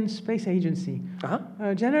 European Space Agency.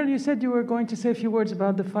 General, you said you were going to say a few words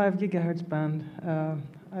about the 5 gigahertz band.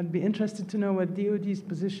 I'd be interested to know what DoD's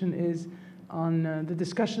position is on the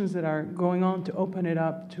discussions that are going on to open it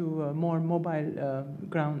up to more mobile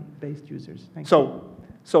ground-based users. Thank you.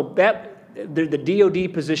 So that the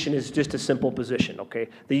DoD position is just a simple position, okay?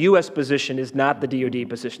 The U.S. position is not the DoD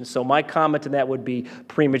position, so my comment to that would be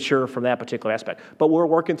premature from that particular aspect. But we're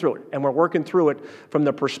working through it, and we're working through it from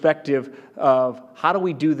the perspective of how do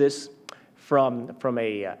we do this from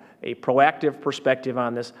a proactive perspective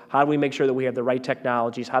on this. How do we make sure that we have the right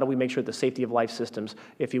technologies? How do we make sure the safety of life systems,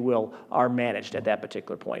 if you will, are managed at that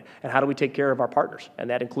particular point? And how do we take care of our partners? And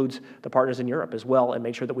that includes the partners in Europe as well, and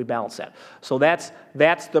make sure that we balance that. So that's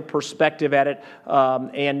the perspective at it.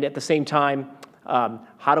 And at the same time,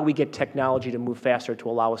 how do we get technology to move faster to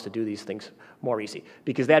allow us to do these things more easy?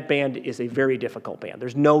 Because that band is a very difficult band.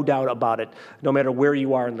 There's no doubt about it, no matter where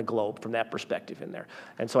you are in the globe from that perspective in there.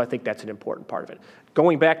 And so I think that's an important part of it.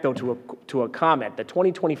 Going back, though, to a comment, the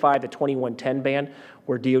 2025 to 2110 band,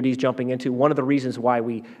 where DoD's jumping into, one of the reasons why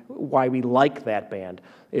we like that band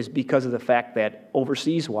is because of the fact that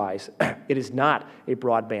overseas-wise, it is not a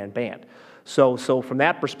broadband band. So from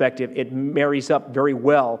that perspective, it marries up very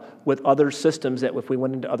well with other systems that if we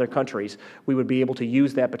went into other countries, we would be able to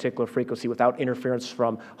use that particular frequency without interference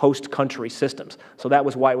from host country systems. So that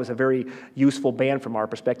was why it was a very useful band from our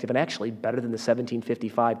perspective, and actually better than the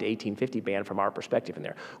 1755 to 1850 band from our perspective in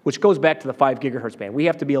there, which goes back to the 5 gigahertz band. We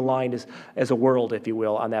have to be aligned as a world, if you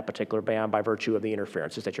will, on that particular band by virtue of the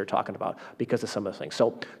interferences that you're talking about because of some of the things.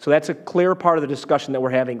 So that's a clear part of the discussion that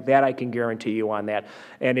we're having. That I can guarantee you on that.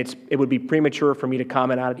 And it would be premature for me to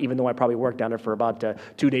comment on it, even though I probably worked on it for about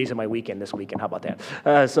 2 days of my weekend this weekend. How about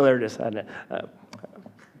that? So there it is.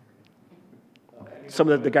 Some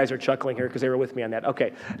of the guys are chuckling here because they were with me on that.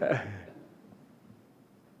 Okay.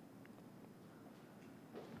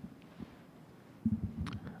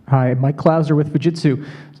 Hi, Mike Klauser with Fujitsu.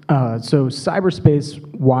 So cyberspace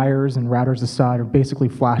wires and routers aside are basically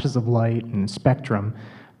flashes of light and spectrum.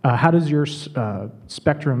 How does your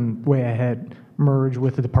spectrum way ahead merge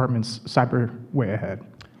with the department's cyber way ahead?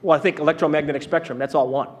 Well, I think electromagnetic spectrum, that's all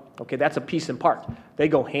one. Okay, that's a piece and part. They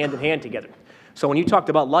go hand in hand together. So when you talked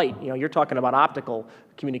about light, you're talking about optical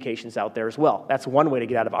communications out there as well. That's one way to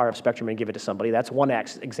get out of RF spectrum and give it to somebody. That's one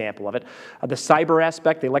example of it. The cyber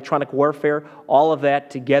aspect, the electronic warfare, all of that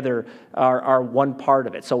together are one part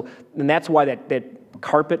of it. So, and that's why that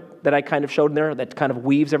carpet that I kind of showed in there, that kind of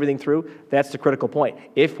weaves everything through, that's the critical point.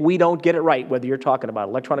 If we don't get it right, whether you're talking about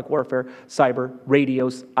electronic warfare, cyber,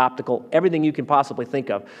 radios, optical, everything you can possibly think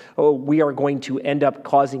of, we are going to end up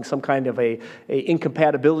causing some kind of a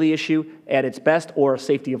incompatibility issue at its best, or a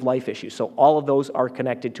safety of life issue. So all of those are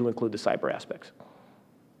connected to include the cyber aspects.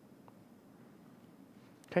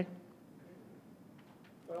 Okay?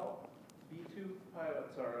 Well, B2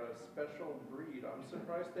 pilots are a special breed. I'm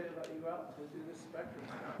surprised they let you out to do this spectrum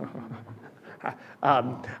stuff.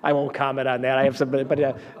 I won't comment on that. I have some,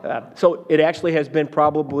 so it actually has been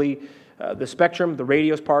probably the spectrum, the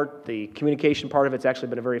radios part, the communication part of it's actually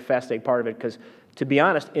been a very fascinating part of it, because to be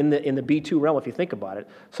honest, in the B2 realm, if you think about it,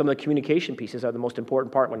 some of the communication pieces are the most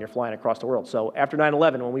important part when you're flying across the world. So after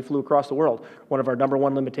 9/11, when we flew across the world, one of our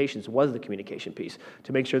 #1 limitations was the communication piece,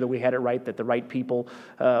 to make sure that we had it right, that the right people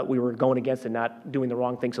we were going against and not doing the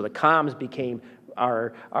wrong thing. So the comms became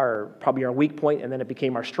probably our weak point, and then it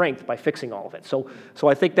became our strength by fixing all of it. So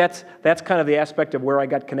I think that's kind of the aspect of where I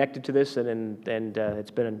got connected to this, and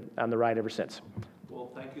it's been on the ride ever since.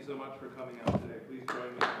 Well, thank you so much for coming out today. Please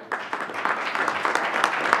join me.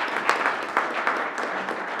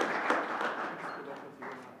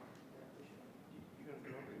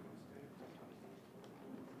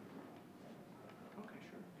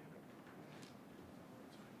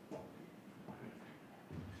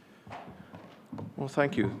 Well,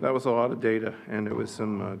 thank you. That was a lot of data, and it was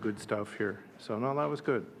some good stuff here. So, no, that was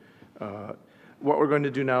good. What we're going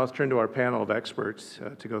to do now is turn to our panel of experts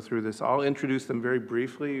to go through this. I'll introduce them very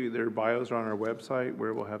briefly. Their bios are on our website,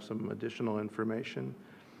 where we'll have some additional information.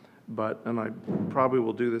 And I probably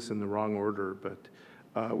will do this in the wrong order,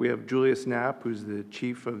 but we have Julius Knapp, who's the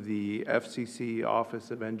chief of the FCC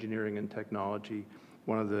Office of Engineering and Technology,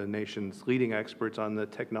 one of the nation's leading experts on the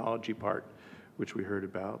technology part, which we heard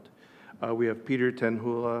about. We have Peter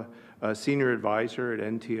Tenhula, senior advisor at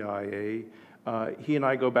NTIA. He and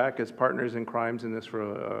I go back as partners in crimes in this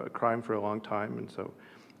crime for a long time, and so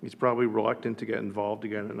he's probably reluctant to get involved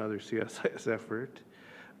again in another CSIS effort.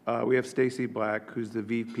 We have Stacey Black, who's the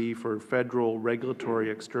VP for Federal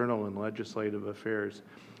Regulatory, External, and Legislative Affairs.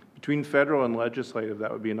 Between federal and legislative,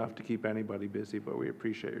 that would be enough to keep anybody busy, but we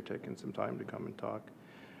appreciate your taking some time to come and talk.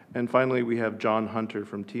 And finally, we have John Hunter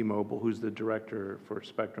from T-Mobile, who's the Director for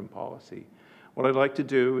Spectrum Policy. What I'd like to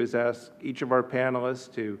do is ask each of our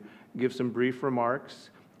panelists to give some brief remarks.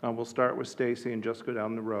 We'll start with Stacey and just go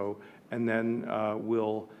down the row, and then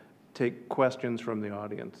we'll take questions from the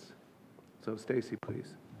audience. So Stacey,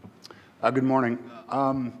 please. Good morning.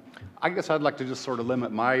 I guess I'd like to just sort of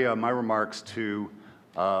limit my, my remarks to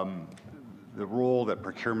the role that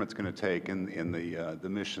procurement's going to take in the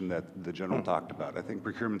mission that the General talked about. I think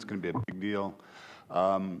procurement's going to be a big deal.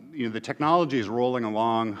 The technology is rolling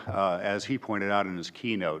along, as he pointed out in his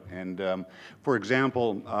keynote. And for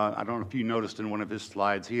example, I don't know if you noticed in one of his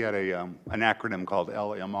slides, he had an acronym called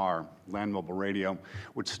LMR, Land Mobile Radio,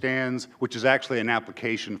 which is actually an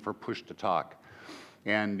application for push-to-talk.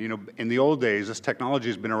 And in the old days, this technology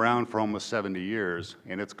has been around for almost 70 years,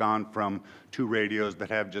 and it's gone from 2 radios that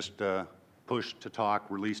have just push to talk,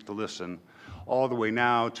 release to listen, all the way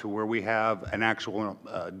now to where we have an actual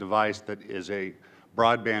device that is a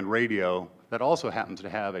broadband radio that also happens to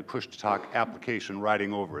have a push-to-talk application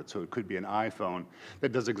riding over it. So it could be an iPhone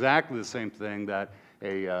that does exactly the same thing that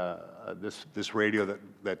this radio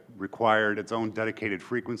that required its own dedicated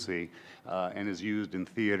frequency and is used in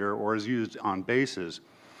theater or is used on bases.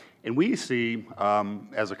 And we see,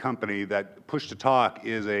 as a company, that push-to-talk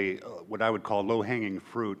is what I would call low-hanging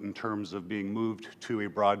fruit in terms of being moved to a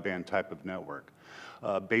broadband type of network.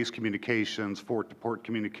 Base communications, port-to-port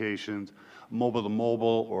communications,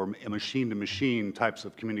 mobile-to-mobile or machine-to-machine types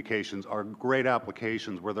of communications are great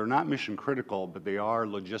applications where they're not mission-critical, but they are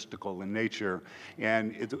logistical in nature,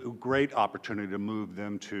 and it's a great opportunity to move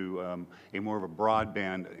them to a more of a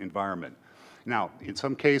broadband environment. Now, in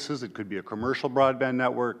some cases, it could be a commercial broadband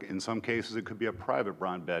network. In some cases, it could be a private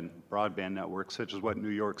broadband network, such as what New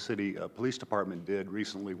York City Police Department did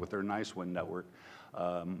recently with their NiceWin network.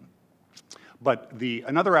 But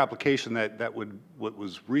another application what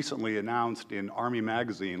was recently announced in Army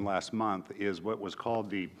Magazine last month is what was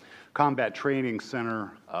called the Combat Training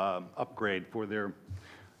Center upgrade for their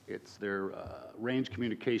range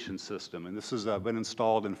communication system. And this has been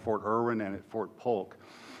installed in Fort Irwin and at Fort Polk.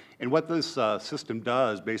 And what this system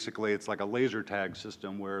does, basically, it's like a laser tag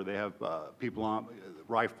system where they have people on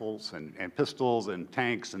rifles and pistols and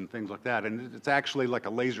tanks and things like that. And it's actually like a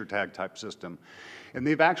laser tag type system. And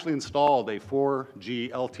they've actually installed a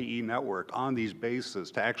 4G LTE network on these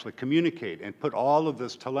bases to actually communicate and put all of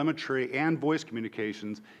this telemetry and voice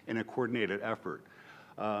communications in a coordinated effort.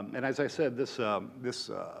 And as I said, this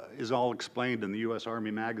is all explained in the U.S.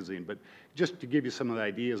 Army Magazine, but just to give you some of the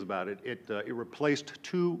ideas about it, it replaced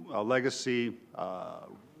two legacy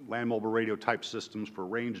land mobile radio type systems for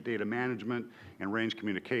range data management and range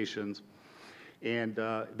communications. And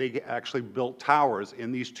they actually built towers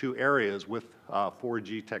in these two areas with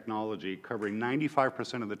 4G technology, covering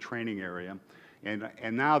 95% of the training area.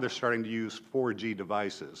 And now they're starting to use 4G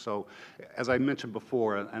devices. So as I mentioned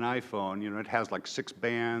before, an iPhone, it has like 6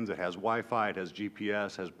 bands, it has Wi-Fi, it has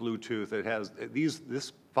GPS, has Bluetooth, it has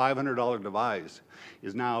this $500 device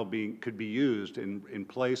is now could be used in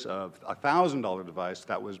place of a $1,000 device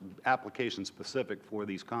that was application specific for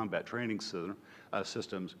these combat training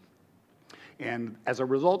systems. And as a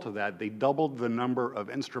result of that, they doubled the number of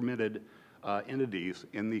instrumented entities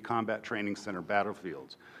in the Combat Training Center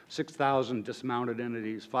battlefields. 6,000 dismounted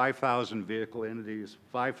entities, 5,000 vehicle entities,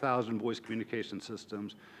 5,000 voice communication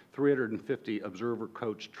systems, 350 observer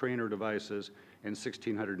coach trainer devices, and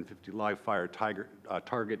 1,650 live fire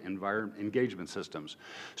target environment engagement systems.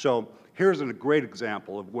 So here's a great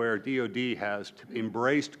example of where DoD has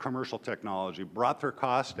embraced commercial technology, brought their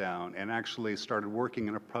costs down, and actually started working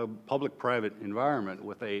in a public-private environment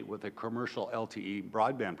with a commercial LTE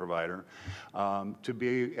broadband provider to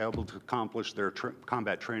be able to accomplish their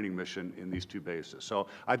combat training mission in these two bases. So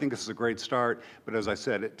I think this is a great start, but as I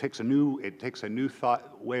said, it takes a new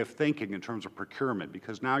way of thinking in terms of procurement,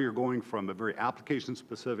 because now you're going from a very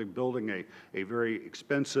application-specific, building a very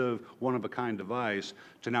expensive, one-of-a-kind device,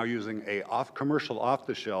 to now using a commercial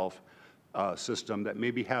off-the-shelf system that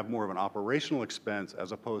maybe have more of an operational expense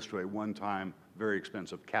as opposed to a one-time, very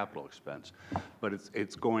expensive capital expense. But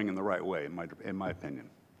it's going in the right way, in my opinion.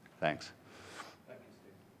 Thanks.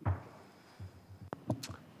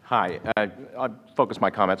 Hi. I'll focus my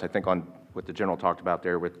comments, I think, on what the General talked about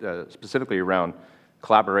there, with specifically around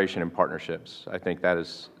collaboration and partnerships. I think that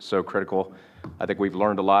is so critical. I think we've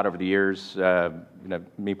learned a lot over the years.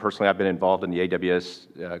 Me personally, I've been involved in the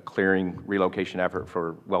AWS clearing relocation effort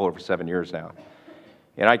for well over 7 years now.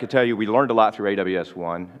 And I can tell you we learned a lot through AWS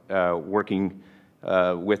 1, working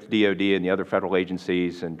with DoD and the other federal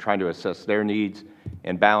agencies and trying to assess their needs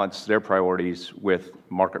and balance their priorities with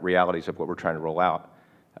market realities of what we're trying to roll out.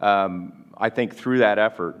 I think through that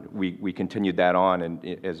effort, we continued that on, and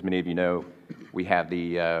as many of you know, we have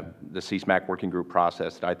the CSMAC working group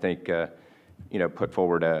process that I think put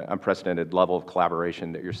forward an unprecedented level of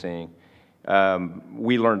collaboration that you're seeing.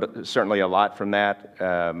 We learned certainly a lot from that.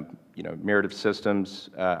 Narrative systems,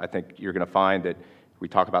 I think you're going to find that we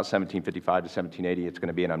talk about 1755 to 1780, it's going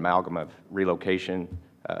to be an amalgam of relocation,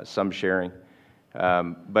 some sharing.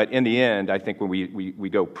 But in the end, I think when we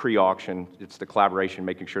go pre-auction, it's the collaboration,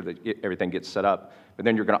 making sure that everything gets set up, but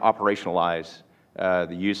then you're going to operationalize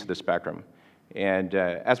the use of the spectrum. And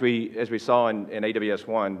as we saw in AWS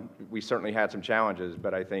 1, we certainly had some challenges,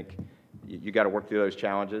 but I think you got to work through those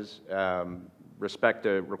challenges, respect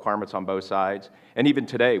the requirements on both sides, and even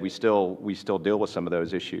today we still deal with some of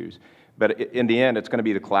those issues. But in the end, it's going to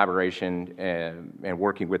be the collaboration and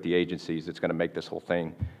working with the agencies that's going to make this whole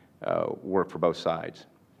thing work for both sides.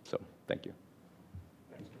 So, thank you.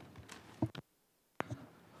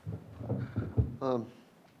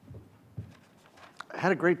 I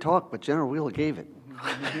had a great talk, but General Wheeler gave it.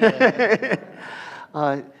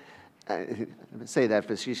 I say that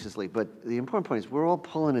facetiously, but the important point is we're all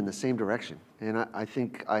pulling in the same direction. And I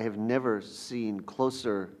think I have never seen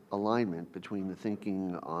closer alignment between the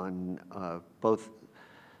thinking on both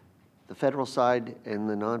the federal side and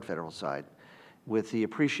the non-federal side, with the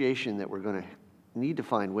appreciation that we're going to need to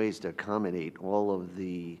find ways to accommodate all of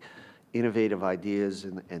the innovative ideas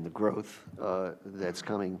and the growth that's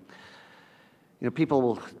coming. People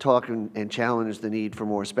will talk and challenge the need for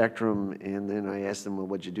more spectrum, and then I ask them, well,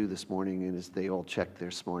 what'd you do this morning? And as they all check their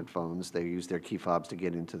smartphones, they use their key fobs to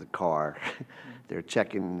get into the car. They're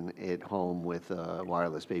checking at home with a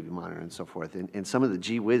wireless baby monitor and so forth. And some of the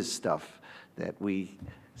gee whiz stuff that we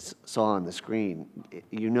saw on the screen,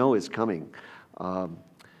 is coming.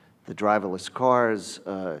 The driverless cars,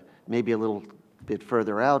 maybe a little bit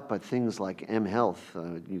further out, but things like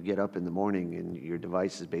mHealth, you get up in the morning and your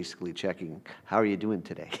device is basically checking, how are you doing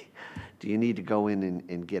today? Do you need to go in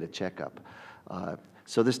and get a checkup?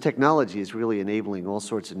 So this technology is really enabling all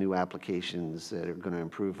sorts of new applications that are going to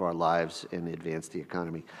improve our lives and advance the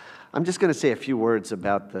economy. I'm just going to say a few words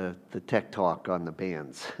about the tech talk on the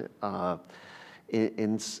bands.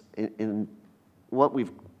 In what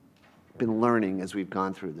we've been learning as we've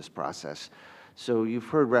gone through this process. So you've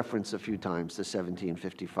heard reference a few times to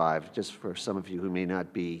 1755, just for some of you who may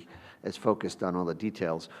not be as focused on all the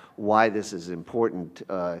details, why this is important.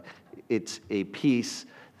 It's a piece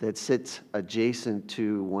that sits adjacent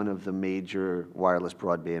to one of the major wireless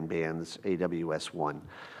broadband bands, AWS-1.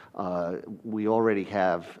 We already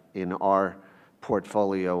have in our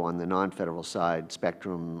portfolio on the non-federal side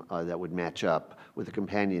spectrum that would match up with a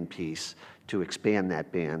companion piece to expand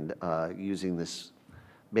that band using this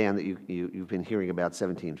band that you've been hearing about,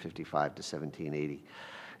 1755 to 1780.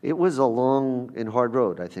 It was a long and hard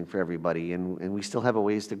road, I think, for everybody, and we still have a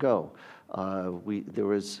ways to go. There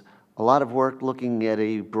was a lot of work looking at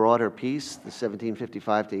a broader piece, the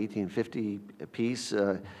 1755 to 1850 piece.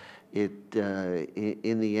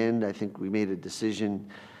 In the end, I think we made a decision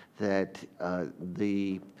that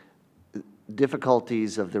the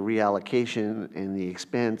difficulties of the reallocation and the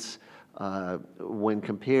expense, when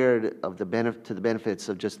compared to the benefits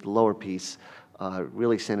of just the lower piece,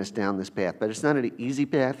 really sent us down this path. But it's not an easy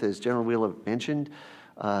path, as General Wheeler mentioned.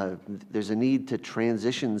 There's a need to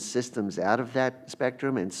transition systems out of that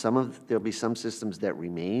spectrum, and there'll be some systems that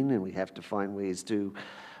remain, and we have to find ways to,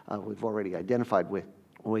 we've already identified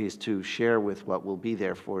ways to share with what will be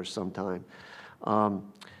there for some time.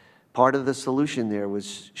 Part of the solution there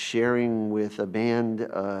was sharing with a band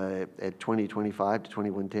at 2025 to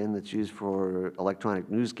 2110 that's used for electronic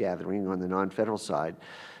news gathering on the non-federal side,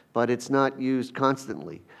 but it's not used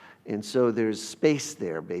constantly. And so there's space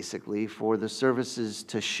there, basically, for the services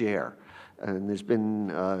to share. And there's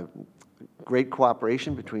been great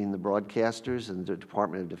cooperation between the broadcasters and the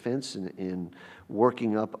Department of Defense in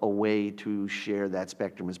working up a way to share that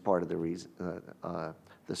spectrum as part of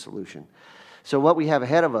the solution. So what we have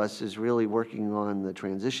ahead of us is really working on the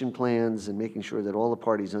transition plans and making sure that all the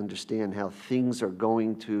parties understand how things are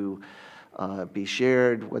going to be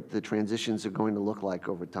shared, what the transitions are going to look like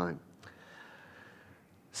over time.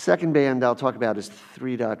 Second band I'll talk about is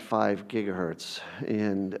 3.5 gigahertz.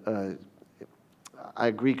 And I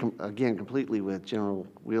agree, again, completely with General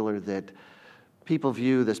Wheeler that people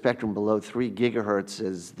view the spectrum below 3 gigahertz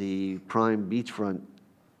as the prime beachfront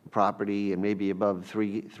property, and maybe above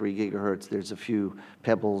 3 gigahertz, there's a few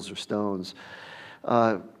pebbles or stones.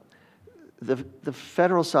 The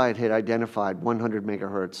federal side had identified 100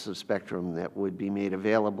 megahertz of spectrum that would be made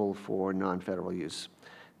available for non-federal use.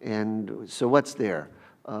 And so what's there?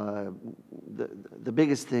 The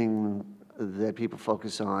biggest thing that people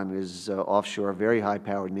focus on is offshore, very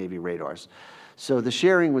high-powered Navy radars. So the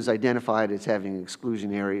sharing was identified as having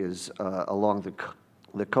exclusion areas along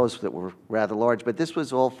the coast that were rather large, but this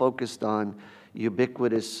was all focused on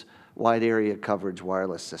ubiquitous, wide-area coverage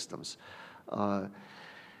wireless systems. The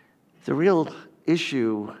real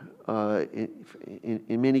issue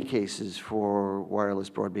in many cases for wireless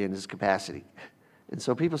broadband is capacity. And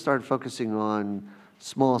so people started focusing on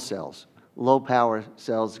small cells, low-power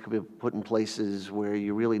cells that could be put in places where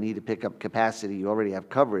you really need to pick up capacity. You already have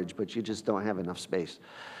coverage, but you just don't have enough space.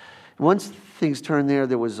 Once things turned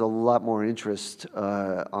there was a lot more interest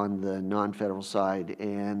on the non-federal side,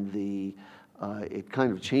 and it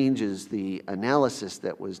kind of changes the analysis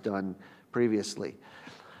that was done previously.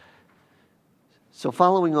 So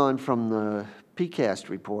following on from the PCAST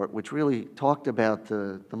report, which really talked about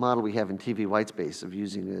the model we have in TV whitespace of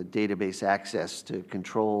using a database access to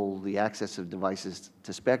control the access of devices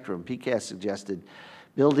to spectrum, PCAST suggested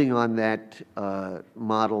building on that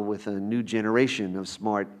model with a new generation of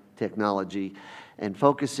smart technology and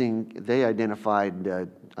focusing, they identified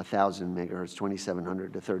 1,000 megahertz,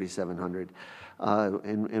 2,700 to 3,700.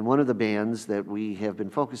 And one of the bands that we have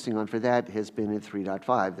been focusing on for that has been at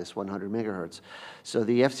 3.5, this 100 megahertz. So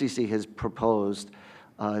the FCC has proposed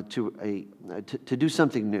to do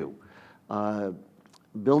something new,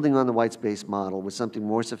 building on the whitespace model with something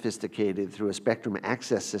more sophisticated through a spectrum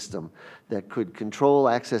access system that could control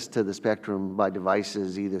access to the spectrum by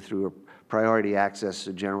devices either through a priority access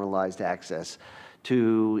or generalized access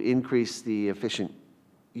to increase the efficient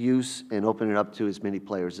use and open it up to as many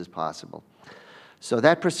players as possible. So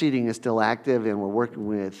that proceeding is still active, and we're working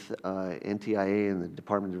with NTIA and the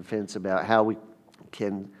Department of Defense about how we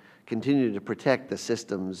can continue to protect the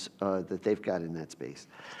systems that they've got in that space.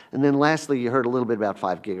 And then lastly, you heard a little bit about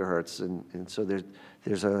 5 gigahertz, and so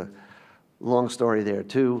there's a long story there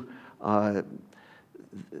too.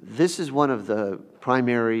 This is one of the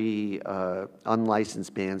primary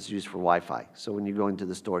unlicensed bands used for Wi-Fi. So when you go into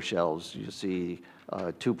the store shelves, you'll see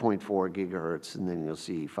 2.4 gigahertz, and then you'll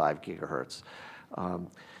see 5 gigahertz.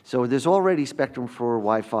 So there's already spectrum for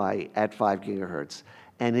Wi-Fi at 5 gigahertz,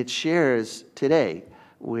 and it shares today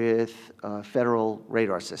with federal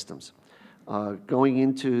radar systems. Going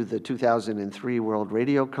into the 2003 World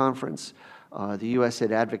Radio Conference, the U.S.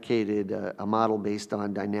 had advocated a model based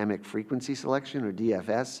on dynamic frequency selection, or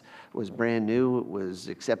DFS. It was brand new. It was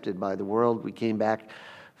accepted by the world. We came back,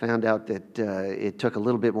 found out that it took a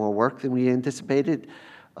little bit more work than we anticipated.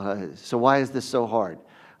 So why is this so hard?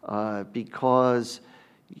 Because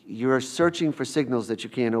you're searching for signals that you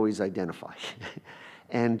can't always identify.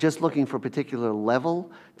 And just looking for a particular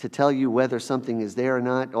level to tell you whether something is there or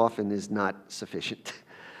not often is not sufficient.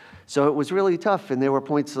 So it was really tough, and there were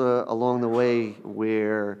points along the way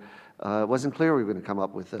where it wasn't clear we were going to come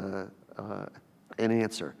up with an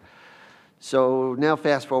answer. So now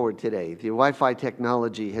fast forward today. The Wi-Fi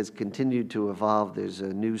technology has continued to evolve. There's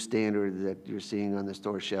a new standard that you're seeing on the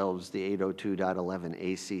store shelves, the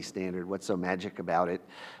 802.11ac standard. What's so magic about it?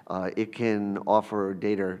 It can offer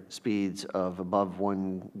data speeds of above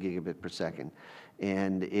 1 gigabit per second.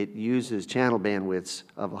 And it uses channel bandwidths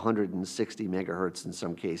of 160 megahertz in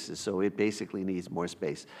some cases, so it basically needs more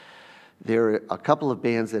space. There are a couple of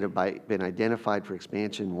bands that have been identified for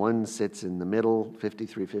expansion. One sits in the middle,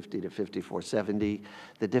 5350 to 5470.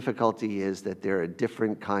 The difficulty is that there are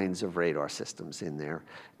different kinds of radar systems in there,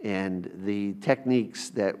 and the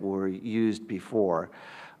techniques that were used before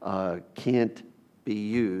can't be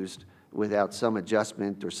used without some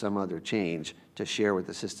adjustment or some other change to share with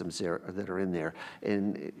the systems that are in there.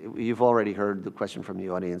 And you've already heard the question from the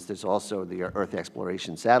audience. There's also the Earth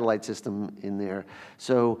exploration satellite system in there.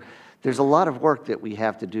 So there's a lot of work that we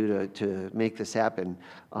have to do to make this happen.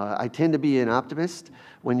 I tend to be an optimist.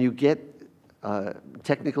 When you get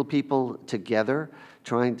technical people together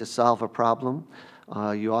trying to solve a problem,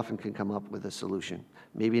 you often can come up with a solution.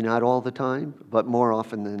 Maybe not all the time, but more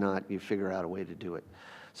often than not, you figure out a way to do it.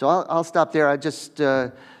 So I'll stop there. I just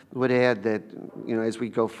would add that, as we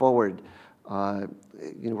go forward,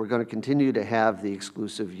 we're going to continue to have the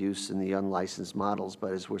exclusive use in the unlicensed models,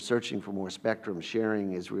 but as we're searching for more spectrum,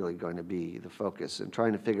 sharing is really going to be the focus, and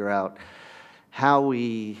trying to figure out how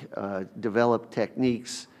we develop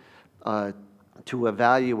techniques to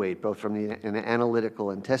evaluate, both from an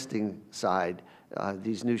analytical and testing side,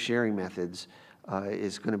 these new sharing methods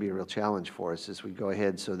is going to be a real challenge for us as we go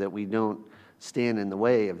ahead, so that we don't stand in the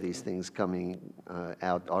way of these things coming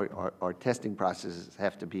out. Our testing processes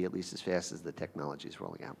have to be at least as fast as the technology is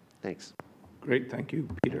rolling out. Thanks. Great, thank you.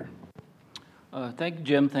 Peter. Thank you,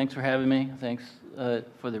 Jim. Thanks for having me. Thanks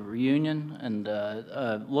for the reunion.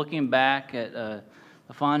 And looking back at the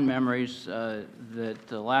fond memories that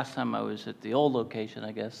the last time I was at the old location,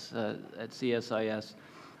 I guess, at CSIS,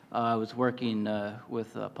 I was working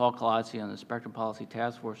with Paul Colazzi on the Spectrum Policy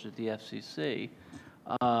Task Force at the FCC.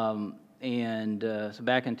 So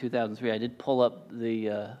back in 2003, I did pull up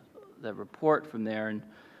the report from there, and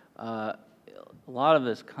a lot of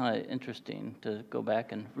it's kind of interesting to go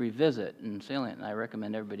back and revisit and salient, and I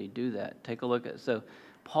recommend everybody do that. Take a look at it. So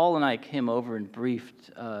Paul and I came over and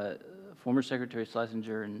briefed former Secretary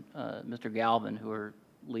Schlesinger and Mr. Galvin, who are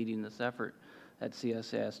leading this effort at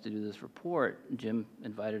CSIS to do this report. Jim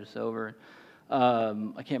invited us over. I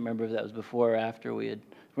can't remember if that was before or after we had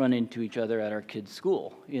run into each other at our kids'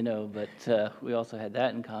 school, but we also had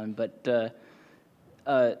that in common. But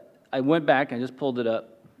I went back, I just pulled it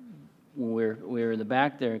up when we were in the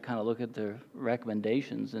back there and kind of look at the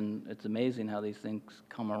recommendations, and it's amazing how these things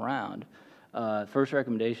come around. First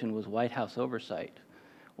recommendation was White House oversight.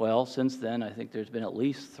 Well, since then, I think there's been at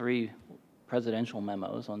least 3 presidential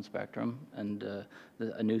memos on spectrum, and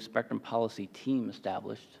a new spectrum policy team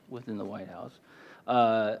established within the White House.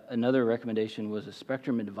 Another recommendation was a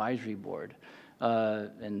spectrum advisory board,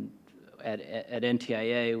 and at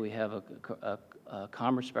NTIA we have a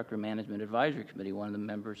Commerce Spectrum Management Advisory Committee. One of the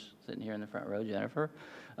members sitting here in the front row, Jennifer.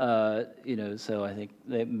 So I think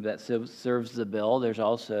that serves the bill. There's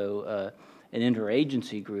also an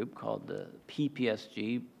interagency group called the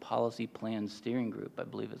PPSG, Policy Plan Steering Group, I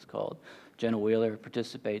believe it's called. Jenna Wheeler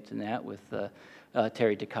participates in that with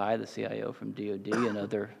Terry Takai, the CIO from DOD,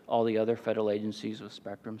 and all the other federal agencies with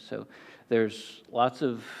spectrum. So there's lots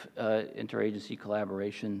of interagency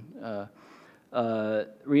collaboration.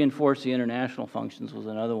 Reinforce the international functions was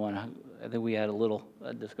another one. I think we had a little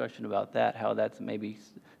discussion about that, how that's maybe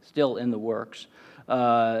still in the works.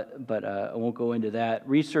 But I won't go into that.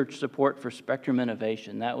 Research support for spectrum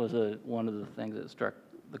innovation. That was one of the things that struck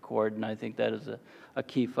the cord, and I think that is a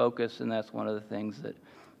key focus, and that's one of the things that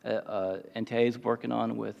NTIA is working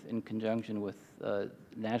on in conjunction with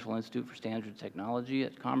National Institute for Standards and Technology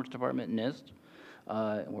at Commerce Department, NIST.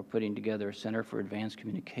 And we're putting together a Center for Advanced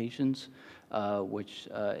Communications, which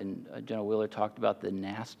General Wheeler talked about the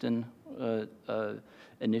NASTN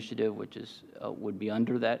initiative, which would be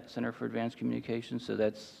under that Center for Advanced Communications. So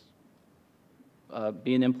that's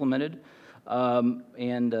being implemented.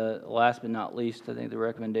 And last but not least, I think the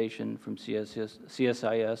recommendation from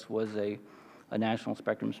CSIS was a national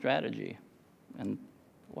spectrum strategy. And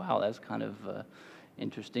wow, that's kind of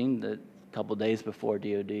interesting that a couple days before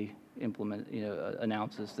DoD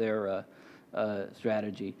announces their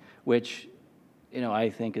strategy, which, I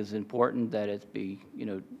think is important that it be,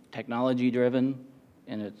 technology driven,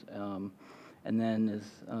 and it's, and then as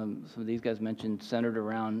some of these guys mentioned, centered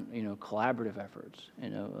around, collaborative efforts,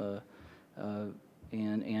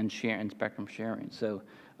 and spectrum sharing. So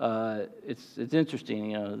it's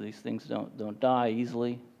interesting, these things don't die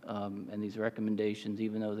easily, and these recommendations,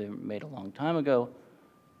 even though they were made a long time ago,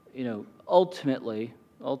 ultimately,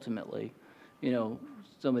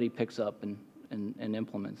 somebody picks up and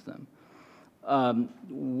implements them.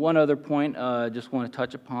 One other point I just want to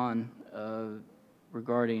touch upon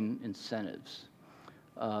regarding incentives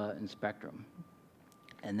in spectrum,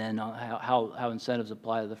 and then how incentives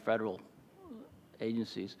apply to the federal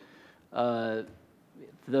agencies. For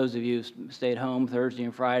those of you who stayed home Thursday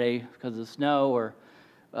and Friday because of the snow, or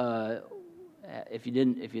if you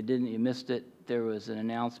didn't, you missed it. There was an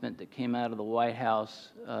announcement that came out of the White House,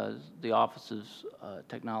 the Office of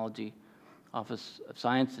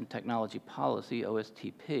Science and Technology Policy,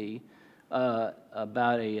 OSTP,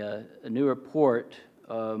 about a new report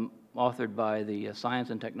authored by the Science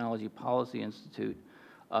and Technology Policy Institute.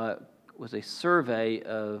 Was a survey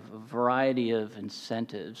of a variety of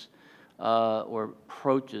incentives or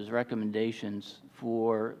approaches, recommendations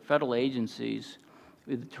for federal agencies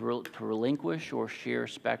either to relinquish or share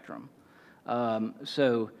spectrum.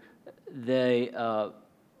 So the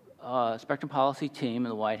spectrum policy team in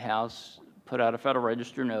the White House put out a Federal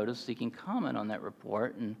Register notice seeking comment on that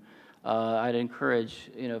report, and I'd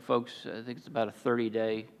encourage folks. I think it's about a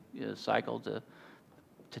 30-day cycle to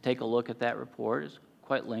take a look at that report. It's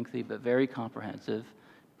quite lengthy, but very comprehensive.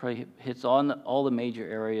 Probably hits on all the major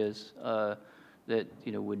areas that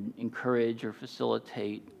would encourage or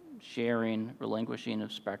facilitate sharing, relinquishing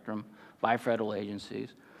of spectrum by federal agencies.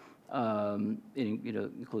 It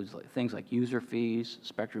includes things like user fees,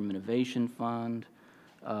 Spectrum Innovation Fund,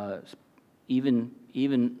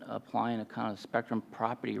 even applying a kind of spectrum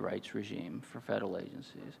property rights regime for federal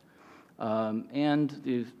agencies, and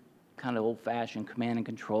the kind of old-fashioned command and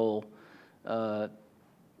control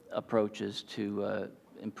approaches to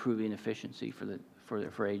improving efficiency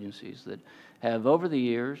for agencies that have over the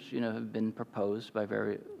years have been proposed by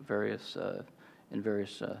various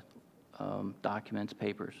documents,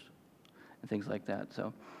 papers, and things like that.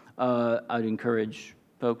 So I'd encourage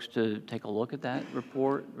folks to take a look at that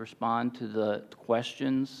report, respond to the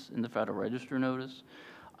questions in the Federal Register notice.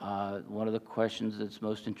 One of the questions that's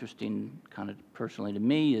most interesting, kind of personally to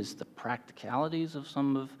me, is the practicalities of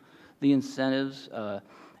some of the incentives.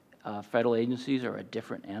 Federal agencies are a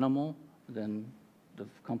different animal than the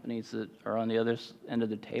companies that are on the other end of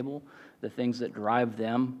the table. The things that drive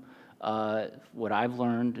them, what I've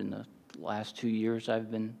learned in the last 2 years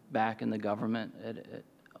I've been back in the government at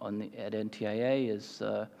NTIA is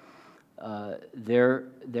their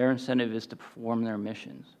incentive is to perform their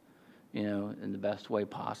missions, in the best way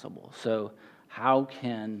possible. So how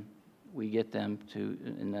can we get them to,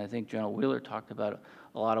 and I think General Wheeler talked about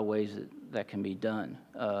a lot of ways that can be done,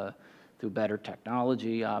 through better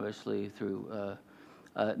technology, obviously, through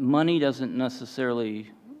money doesn't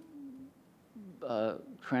necessarily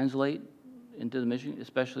translate into the mission,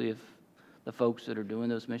 especially if the folks that are doing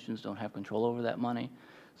those missions don't have control over that money.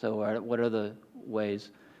 So what are the ways?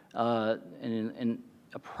 In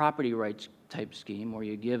a property rights type scheme where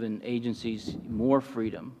you're giving agencies more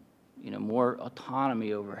freedom, more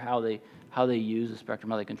autonomy over how they use the spectrum,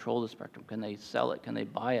 how they control the spectrum. Can they sell it? Can they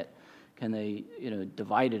buy it? Can they,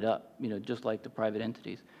 divide it up, just like the private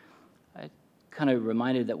entities? I kind of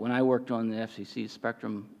reminded that when I worked on the FCC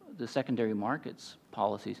spectrum, the secondary markets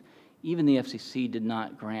policies, even the FCC did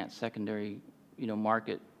not grant secondary,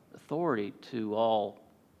 market authority to all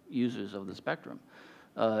users of the spectrum.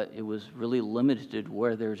 It was really limited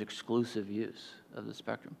where there's exclusive use of the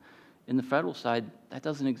spectrum. In the federal side, that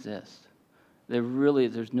doesn't exist.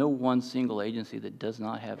 There's no one single agency that does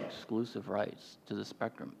not have exclusive rights to the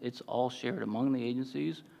spectrum. It's all shared among the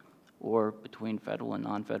agencies or between federal and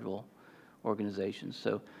non-federal organizations.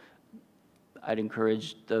 So I'd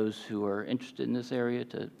encourage those who are interested in this area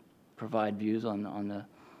to provide views on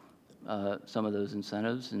some of those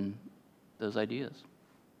incentives and those ideas.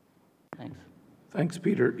 Thanks. Thanks,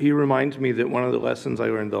 Peter. He reminds me that one of the lessons I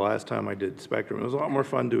learned the last time I did Spectrum, it was a lot more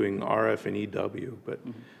fun doing RF and EW, but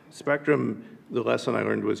Spectrum, the lesson I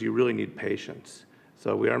learned was you really need patience.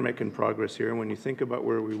 So we are making progress here, and when you think about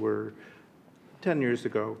where we were 10 years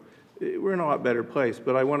ago, we're in a lot better place.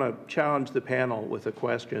 But I want to challenge the panel with a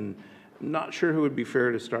question. Not sure who would be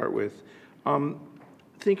fair to start with.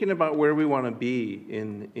 Thinking about where we want to be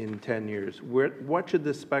in 10 years, what should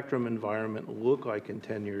the Spectrum environment look like in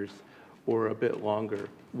 10 years or a bit longer?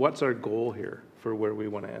 What's our goal here for where we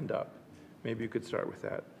want to end up? Maybe you could start with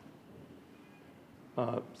that.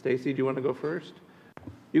 Stacey, do you want to go first?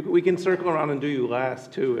 We can circle around and do you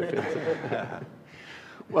last, too, if it's...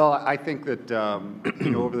 Well, I think that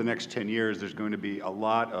over the next 10 years, there's going to be a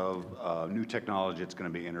lot of new technology that's going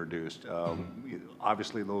to be introduced.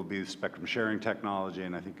 Obviously, there will be spectrum sharing technology,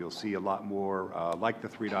 and I think you'll see a lot more like the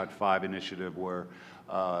 3.5 initiative, where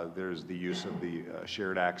there's the use of the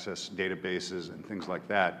shared access databases and things like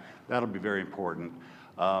that. That'll be very important.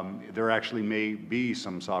 There actually may be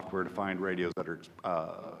some software-defined radios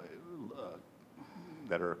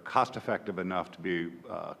that are cost-effective enough to be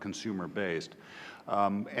consumer-based.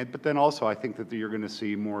 But then also, I think that you're going to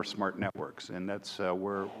see more smart networks, and that's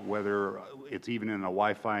whether it's even in a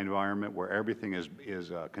Wi-Fi environment where everything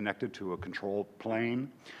is connected to a control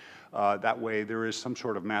plane. That way, there is some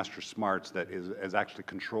sort of master smarts that is actually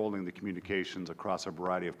controlling the communications across a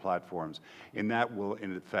variety of platforms, and that will,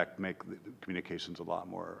 in effect, make the communications a lot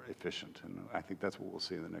more efficient. And I think that's what we'll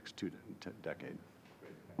see in the next decade.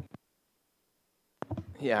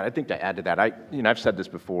 Yeah, I think to add to that, I've said this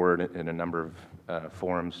before in a number of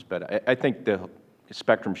forums, but I think the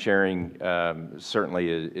spectrum sharing certainly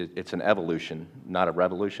it's an evolution, not a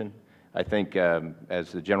revolution. I think,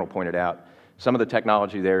 as the general pointed out, some of the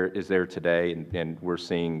technology is there today, and we're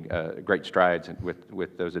seeing great strides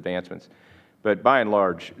with those advancements. But by and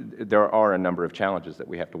large, there are a number of challenges that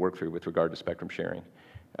we have to work through with regard to spectrum sharing.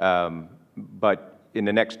 But in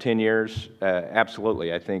the next 10 years,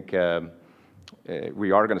 absolutely, I think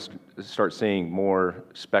we are going to start seeing more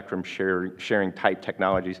spectrum sharing type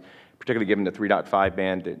technologies, particularly given the 3.5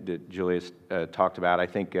 band that Julius talked about. I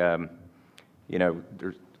think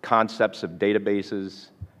there's concepts of databases,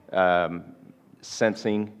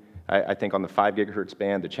 sensing. I think on the 5 gigahertz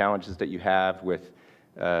band, the challenges that you have with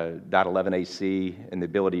 .11 AC and the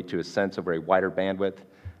ability to sense over a wider bandwidth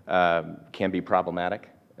can be problematic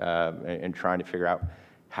in trying to figure out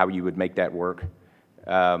how you would make that work.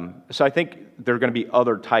 So I think there are going to be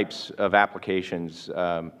other types of applications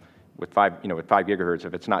with 5 gigahertz.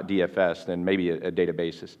 If it's not DFS, then maybe a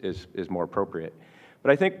database is more appropriate. But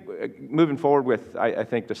I think moving forward with, I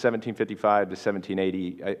think the 1755 to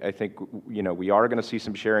 1780, I think we are going to see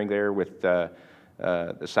some sharing there with the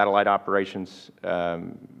satellite operations,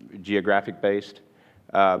 geographic based.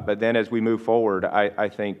 But then as we move forward, I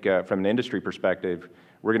think from an industry perspective,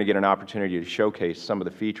 we're going to get an opportunity to showcase some of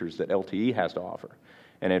the features that LTE has to offer.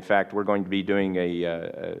 And in fact, we're going to be doing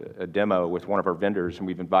a demo with one of our vendors, and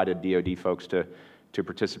we've invited DoD folks to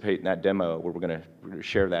participate in that demo, where we're going to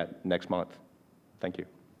share that next month. Thank you.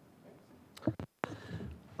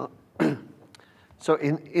 So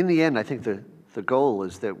in the end, I think the goal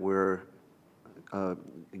is that we're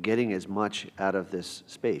getting as much out of this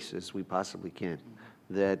space as we possibly can,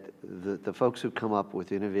 that the folks who come up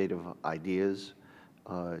with innovative ideas,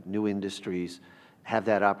 new industries, have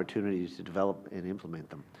that opportunity to develop and implement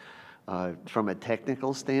them. From a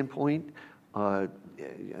technical standpoint,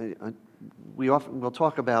 we'll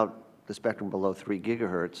talk about the spectrum below 3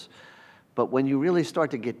 gigahertz, but when you really start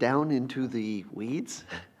to get down into the weeds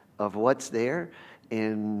of what's there,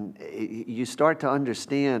 and you start to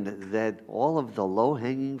understand that all of the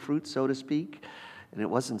low-hanging fruit, so to speak, and it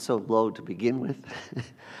wasn't so low to begin with,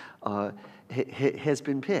 has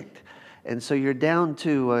been picked. And so you're down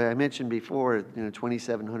to, I mentioned before,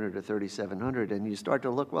 2,700 or 3,700, and you start to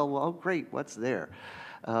look, well, oh, great, what's there?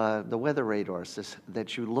 The weather radars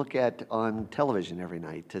that you look at on television every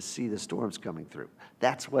night to see the storms coming through.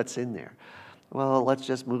 That's what's in there. Well, let's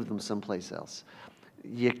just move them someplace else.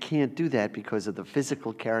 You can't do that because of the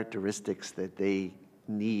physical characteristics that they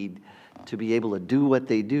need to be able to do what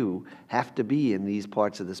they do have to be in these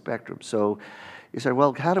parts of the spectrum. So you say,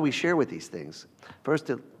 well, how do we share with these things? First,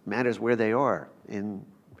 it matters where they are. And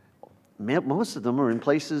most of them are in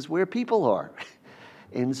places where people are.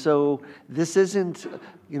 And so this isn't,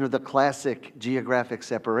 the classic geographic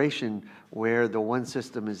separation where the one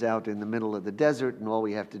system is out in the middle of the desert and all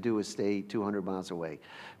we have to do is stay 200 miles away.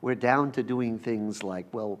 We're down to doing things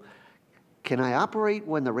like, well, can I operate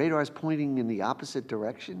when the radar is pointing in the opposite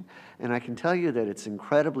direction? And I can tell you that it's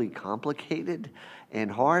incredibly complicated and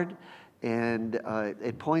hard, and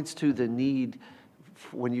it points to the need,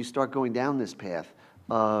 when you start going down this path,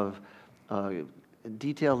 of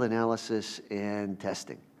detailed analysis and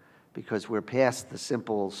testing, because we're past the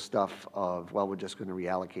simple stuff of, well, we're just going to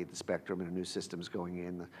reallocate the spectrum and a new system's going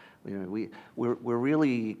in. You know, we're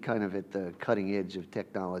really kind of at the cutting edge of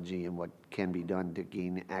technology and what can be done to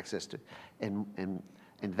gain access to and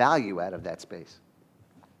value out of that space.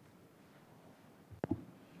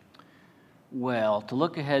 Well, to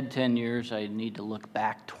look ahead 10 years, I need to look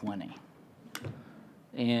back 20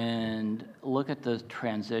 and look at the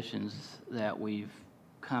transitions that we've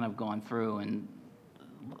kind of gone through and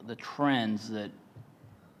the trends that,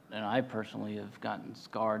 and I personally have gotten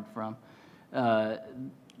scarred from,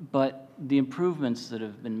 but the improvements that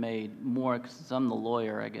have been made more, because I'm the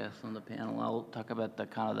lawyer, I guess, on the panel, I'll talk about the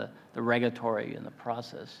kind of the regulatory and the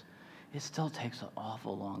process. It still takes an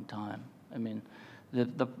awful long time. I mean,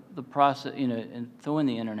 the process, you know, and throw in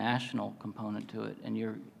the international component to it, and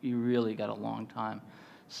you really got a long time.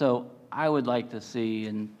 So I would like to see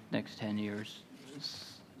in the next 10 years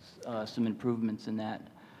some improvements in that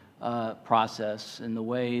process, and the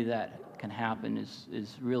way that can happen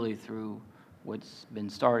is really through what's been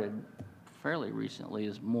started fairly recently,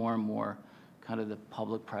 is more and more kind of the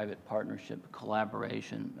public-private partnership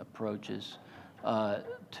collaboration approaches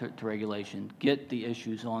to regulation. Get the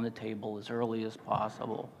issues on the table as early as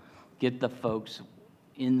possible. Get the folks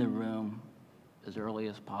in the room as early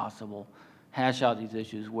as possible. Hash out these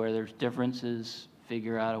issues where there's differences,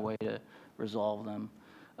 figure out a way to resolve them.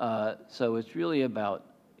 So it's really about,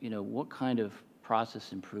 you know, what kind of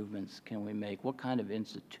process improvements can we make? What kind of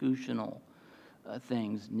institutional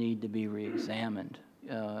things need to be reexamined?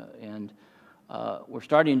 And we're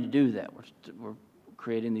starting to do that. We're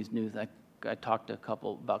creating these new, I talked to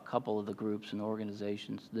about a couple of the groups and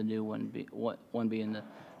organizations, the new one being the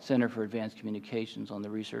Center for Advanced Communications on the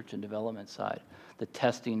research and development side. The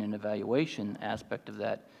testing and evaluation aspect of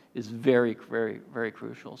that is very, very, very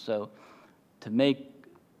crucial. So to make,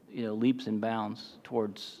 you know, leaps and bounds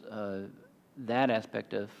towards that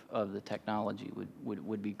aspect of the technology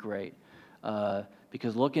would be great.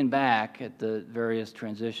 Because looking back at the various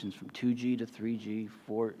transitions from 2G to 3G,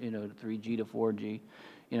 3G to 4G,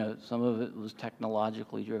 you know, some of it was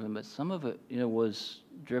technologically driven, but some of it, you know, was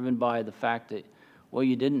driven by the fact that, well,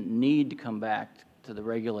 you didn't need to come back to the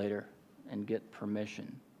regulator and get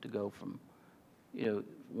permission to go from, you know,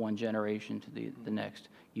 one generation to the next.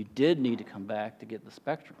 You did need to come back to get the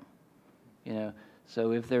spectrum, you know.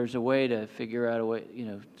 So if there's a way to figure out a way, you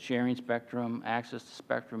know, sharing spectrum, access to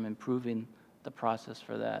spectrum, improving the process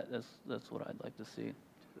for that, that's what I'd like to see.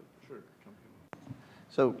 Sure.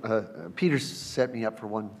 So Peter set me up for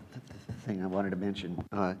one thing I wanted to mention,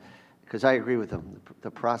 because I agree with him.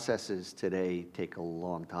 The processes today take a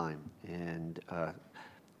long time and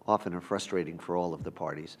often are frustrating for all of the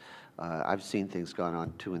parties. I've seen things gone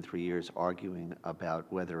on 2 and 3 years arguing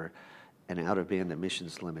about whether an out-of-band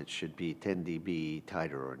emissions limit should be 10 dB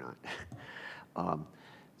tighter or not.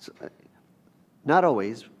 Not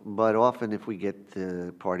always, but often if we get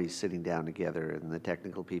the parties sitting down together and the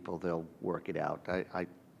technical people, they'll work it out. I've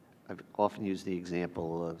often used the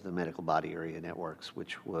example of the medical body area networks,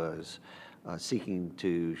 which was seeking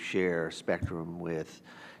to share spectrum with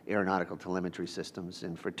aeronautical telemetry systems.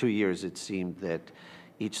 And for 2 years, it seemed that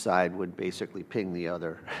each side would basically ping the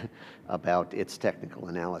other about its technical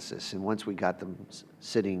analysis. And once we got them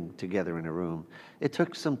sitting together in a room, it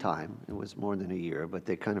took some time. It was more than a year, but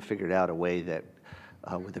they kind of figured out a way that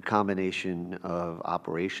with a combination of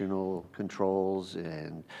operational controls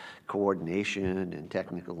and coordination and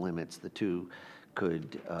technical limits, the two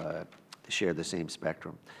could share the same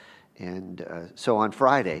spectrum. And so on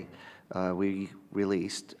Friday, we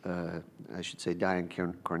released, I should say Diane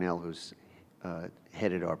Cornell, who's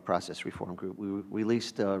headed our process reform group, we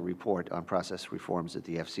released a report on process reforms at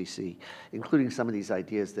the FCC, including some of these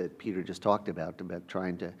ideas that Peter just talked about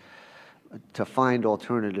trying to find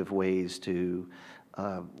alternative ways to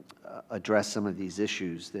address some of these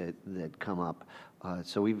issues that come up.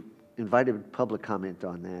 So we've invited public comment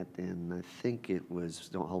on that, and I think it was,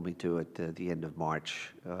 don't hold me to it, the end of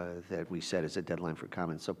March that we set as a deadline for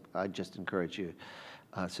comments. So I just encourage you,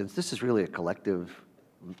 since this is really a collective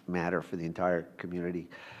matter for the entire community,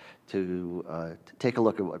 to take a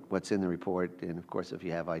look at what's in the report, and of course if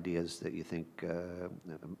you have ideas that you think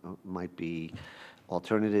might be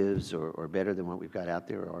alternatives or better than what we've got out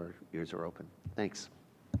there, our ears are open. Thanks.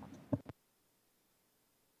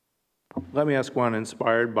 Let me ask one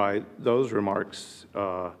inspired by those remarks.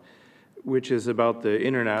 which is about the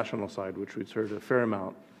international side, which we've heard a fair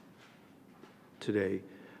amount today.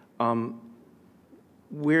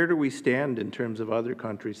 Where do we stand in terms of other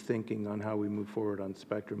countries thinking on how we move forward on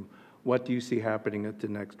spectrum? What do you see happening at the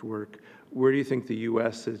next work? Where do you think the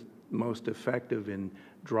U.S. is most effective in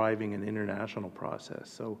driving an international process?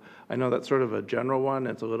 So I know that's sort of a general one,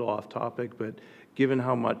 it's a little off topic, but given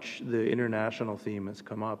how much the international theme has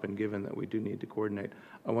come up and given that we do need to coordinate,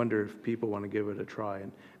 I wonder if people want to give it a try.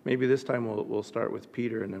 And maybe this time we'll start with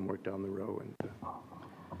Peter and then work down the row.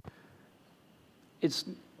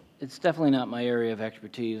 It's definitely not my area of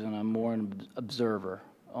expertise, and I'm more an observer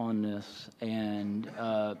on this. And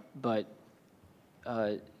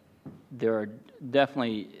there are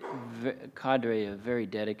definitely a cadre of very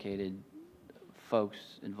dedicated folks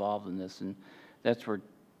involved in this, and that's where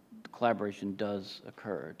the collaboration does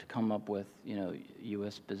occur to come up with, you know,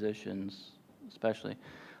 U.S. positions, especially,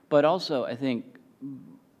 but also I think,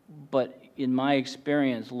 but in my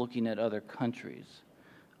experience looking at other countries.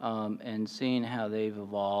 And seeing how they've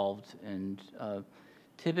evolved, and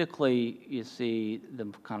typically you see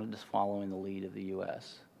them kind of just following the lead of the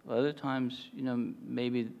U.S. Other times, you know,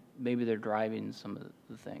 maybe they're driving some of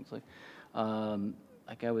the things.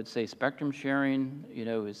 Like I would say, spectrum sharing, you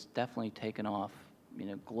know, is definitely taken off, you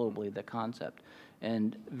know, globally, the concept,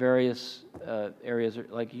 and various areas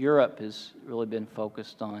like Europe has really been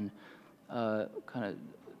focused on kind of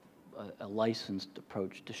a licensed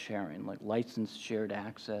approach to sharing, like licensed shared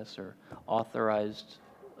access or authorized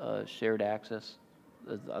shared access,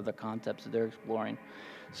 other concepts that they're exploring.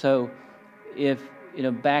 So if, you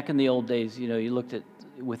know, back in the old days, you know, you looked at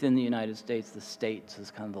within the United States, the states as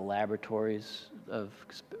kind of the laboratories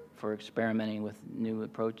for experimenting with new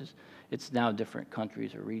approaches. It's now different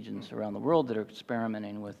countries or regions around the world that are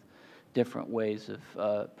experimenting with different ways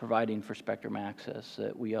of providing for spectrum access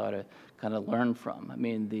that we ought to kind of learn from. I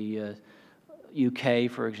mean, the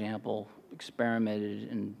UK, for example,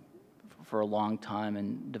 experimented for a long time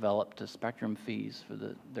and developed spectrum fees for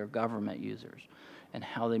their government users and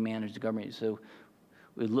how they manage the government. So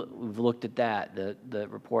we've looked at that. The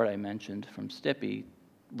report I mentioned from Stippy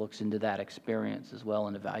looks into that experience as well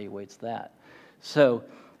and evaluates that. So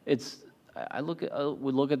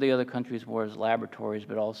we look at the other countries more as laboratories,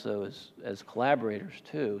 but also as collaborators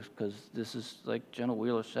too, because this is, like General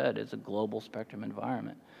Wheeler said, it's a global spectrum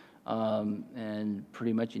environment, and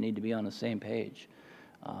pretty much you need to be on the same page.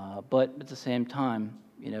 But at the same time,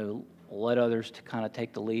 you know, let others to kind of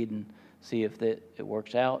take the lead and see if it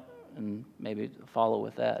works out, and maybe follow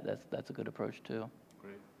with that. That's a good approach too.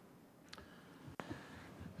 Great.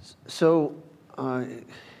 So,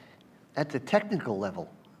 at the technical level,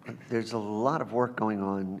 there's a lot of work going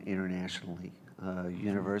on internationally,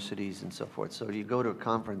 universities and so forth. So you go to a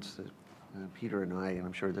conference that Peter and I, and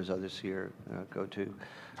I'm sure there's others here, go to,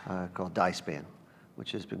 called DISPAN,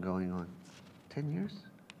 which has been going on 10 years?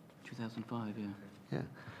 2005, yeah.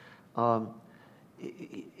 Yeah.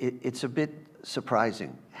 It's a bit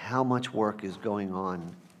surprising how much work is going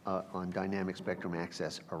on dynamic spectrum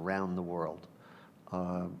access around the world.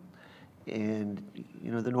 And,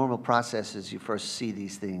 you know, the normal process is you first see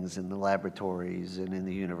these things in the laboratories and in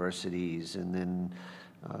the universities, and then,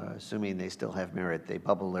 assuming they still have merit, they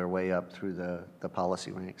bubble their way up through the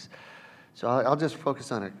policy ranks. So I'll just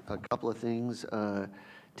focus on a couple of things.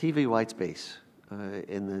 TV white space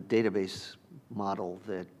in the database model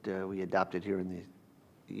that we adopted here in the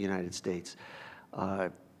United States.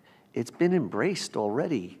 It's been embraced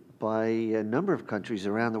already by a number of countries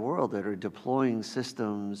around the world that are deploying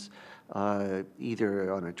systems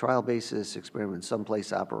either on a trial basis, experiment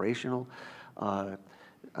someplace operational.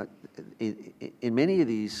 In many of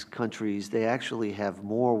these countries, they actually have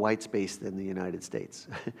more white space than the United States.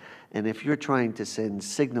 And if you're trying to send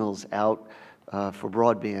signals out for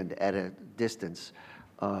broadband at a distance,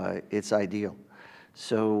 it's ideal.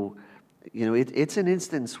 So, you know, it's an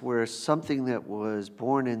instance where something that was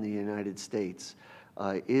born in the United States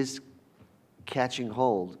is catching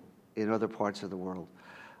hold in other parts of the world.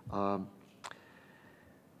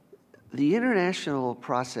 The international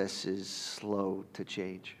process is slow to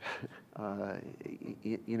change,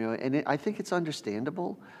 you know, and I think it's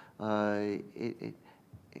understandable. You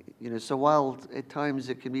know, so while at times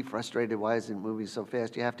it can be frustrated, why isn't it moving so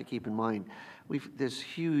fast? You have to keep in mind, there's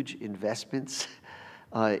huge investments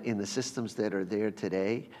in the systems that are there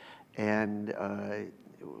today, and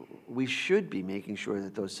we should be making sure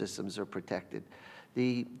that those systems are protected.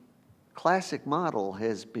 The classic model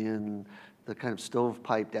has been the kind of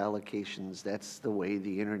stovepiped allocations. That's the way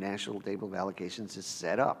the international table of allocations is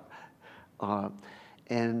set up.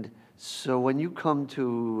 And so when you come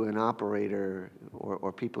to an operator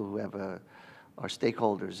or people who have a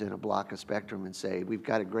stakeholders in a block of spectrum and say, we've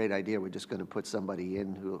got a great idea, we're just going to put somebody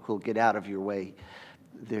in who'll get out of your way,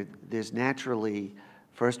 there's naturally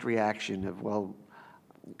first reaction of, well,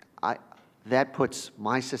 that puts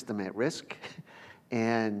my system at risk,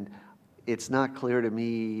 and it's not clear to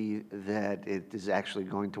me that it is actually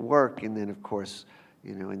going to work. And then, of course,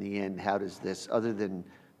 you know, in the end, how does this, other than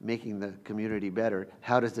making the community better,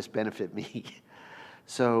 how does this benefit me?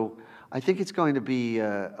 So I think it's going to be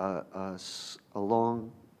a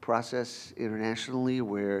long process internationally,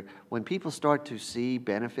 where when people start to see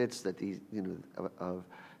benefits that these, you know,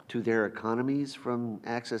 to their economies from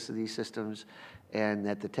access to these systems, and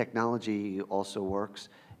that the technology also works,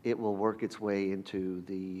 it will work its way into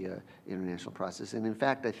the international process. And in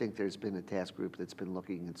fact, I think there's been a task group that's been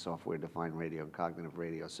looking at software-defined radio and cognitive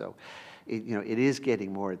radio. So, you know, it is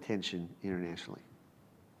getting more attention internationally.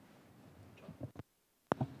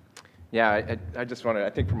 Yeah, I just want to, I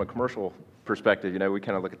think from a commercial perspective, you know, we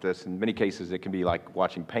kind of look at this. In many cases, it can be like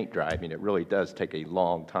watching paint dry. I mean, it really does take a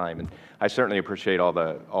long time. And I certainly appreciate all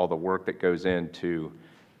the work that goes into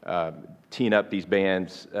teeing up these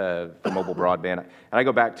bands for mobile broadband. And I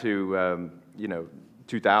go back to, you know,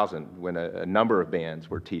 2000, when a number of bands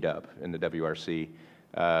were teed up in the WRC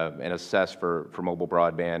and assessed for mobile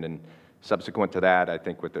broadband. And subsequent to that, I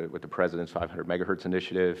think with the President's 500 megahertz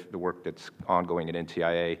initiative, the work that's ongoing at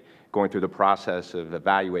NTIA, going through the process of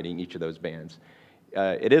evaluating each of those bands,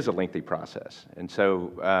 it is a lengthy process. And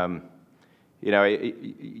so, you know,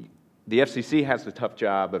 the FCC has the tough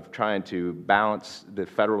job of trying to balance the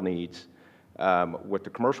federal needs with the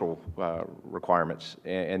commercial requirements,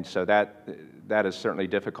 and so that is certainly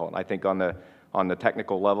difficult. And I think on the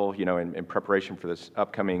technical level, you know, in preparation for this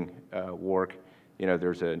upcoming work, you know,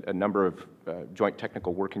 there's a number of joint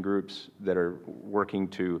technical working groups that are working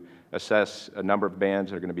to assess a number of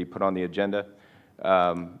bands that are going to be put on the agenda.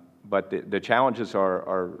 But the challenges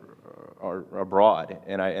are broad,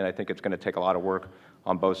 and I think it's going to take a lot of work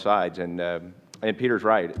on both sides. And Peter's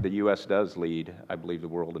right. The U.S. does lead, I believe, the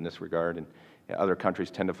world in this regard, and other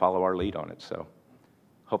countries tend to follow our lead on it. So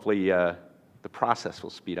hopefully the process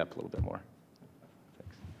will speed up a little bit more.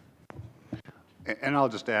 Thanks. And I'll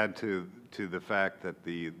just add to the fact that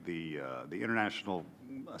the international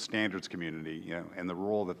standards community, you know, and the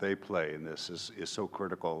role that they play in this is so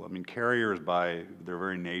critical. I mean, carriers by their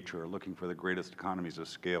very nature are looking for the greatest economies of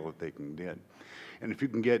scale that they can get. And if you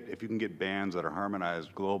can get bands that are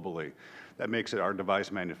harmonized globally, that makes it our device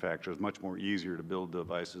manufacturers much more easier to build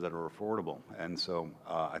devices that are affordable. And so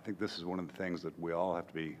I think this is one of the things that we all have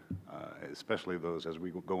to be, especially those as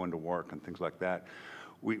we go into work and things like that.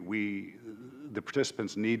 The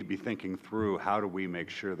participants need to be thinking through, how do we make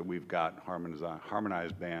sure that we've got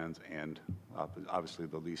harmonized bands and obviously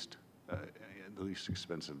the least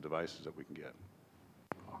expensive devices that we can get.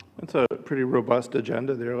 That's a pretty robust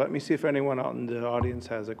agenda there. Let me see if anyone out in the audience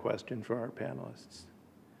has a question for our panelists.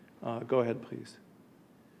 Go ahead, please.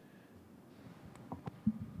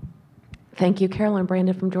 Thank you. Carolyn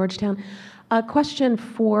Brandon from Georgetown. A question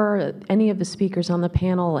for any of the speakers on the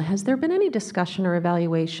panel. Has there been any discussion or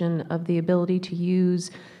evaluation of the ability to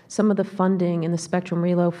use some of the funding in the Spectrum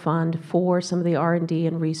Reload Fund for some of the R&D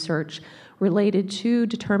and research related to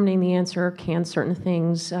determining the answer, can certain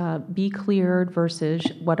things be cleared versus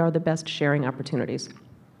what are the best sharing opportunities?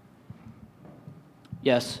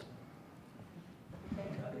 Yes.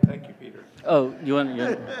 Thank you, Peter. Oh, you want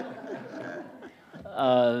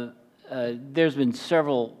there's been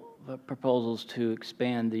several proposals to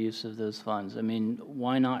expand the use of those funds. I mean,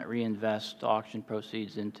 why not reinvest auction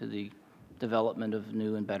proceeds into the development of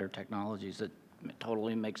new and better technologies? That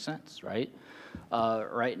totally makes sense, right?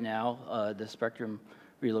 Right now, the Spectrum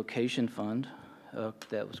Relocation Fund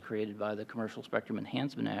that was created by the Commercial Spectrum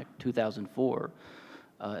Enhancement Act, 2004,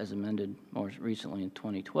 as amended more recently in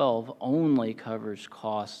 2012, only covers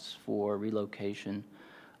costs for relocation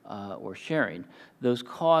or sharing. Those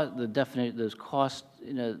costs, those costs,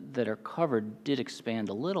 you know, that are covered did expand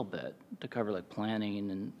a little bit to cover like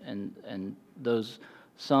planning and those,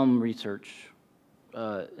 some research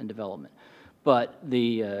and development. But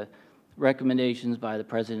the recommendations by the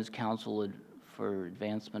President's Council for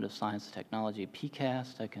Advancement of Science and Technology,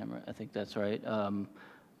 PCAST, I think that's right,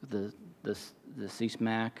 the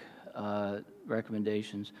CSMAC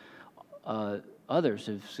recommendations, others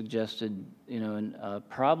have suggested, you know, and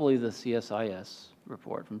probably the CSIS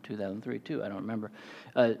report from 2003 too, I don't remember,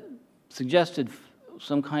 suggested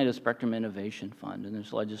some kind of spectrum innovation fund, and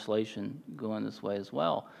there's legislation going this way as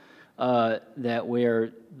well, that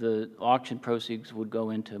where the auction proceeds would go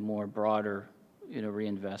into more broader, you know,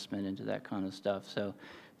 reinvestment into that kind of stuff. So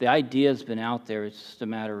the idea's been out there. It's just a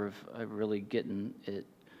matter of really getting it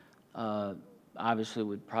obviously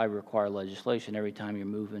would probably require legislation. Every time you're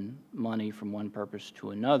moving money from one purpose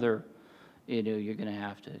to another, you know, you're going to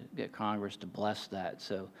have to get Congress to bless that.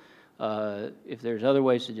 So if there's other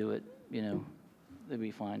ways to do it, you know, they'd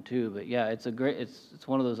be fine too. But yeah, it's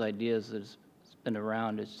one of those ideas that's been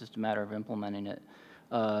around. It's just a matter of implementing it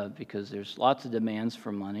because there's lots of demands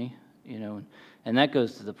for money, you know, and that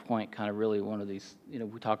goes to the point, kind of really one of these, you know,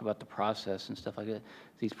 we talk about the process and stuff like that.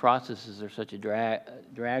 These processes are such a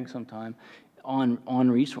drag sometimes on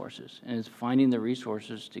resources, and it's finding the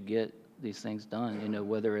resources to get these things done, you know,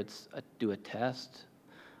 whether it's do a test,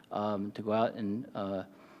 to go out and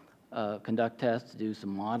conduct tests, to do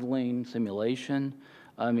some modeling, simulation.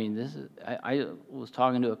 I mean, I was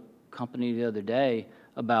talking to a company the other day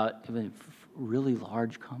about even a really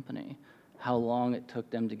large company, how long it took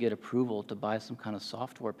them to get approval to buy some kind of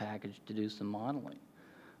software package to do some modeling.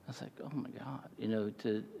 I was like, oh my God, you know,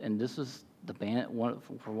 and this is the band,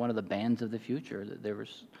 for one of the bands of the future that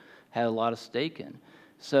had a lot of stake in.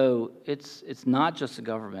 So it's not just the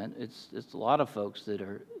government, it's a lot of folks that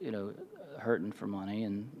are, you know, hurting for money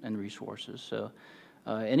and resources. So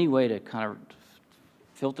any way to kind of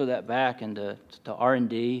filter that back into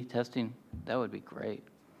R&D, testing, that would be great.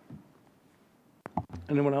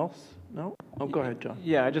 Anyone else? No? Oh, go ahead, John.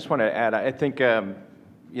 Yeah, I just want to add, I think,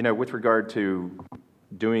 you know, with regard to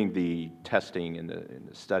doing the testing and the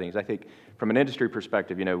studies, I think from an industry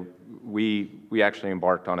perspective, you know, we actually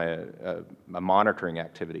embarked on a monitoring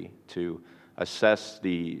activity to assess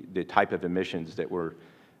the type of emissions that were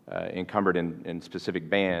encumbered in specific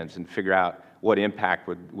bands and figure out what impact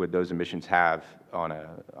would those emissions have on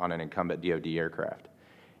an incumbent DoD aircraft.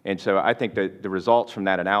 And so I think that the results from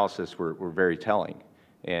that analysis were very telling.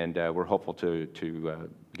 And we're hopeful to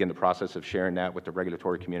begin the process of sharing that with the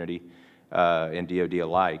regulatory community and DoD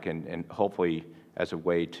alike, and hopefully as a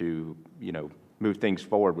way to, you know, move things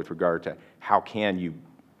forward with regard to how can you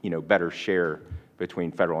know, better share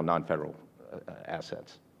between federal and non-federal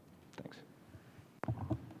assets. Thanks.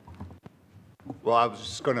 Well, I was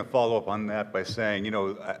just going to follow up on that by saying, you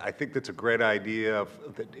know, I think that's a great idea.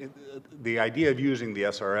 The idea of using the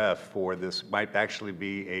SRF for this might actually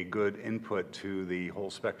be a good input to the whole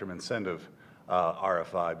spectrum incentive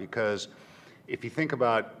RFI, because if you think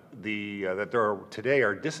about that there today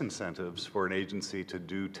are disincentives for an agency to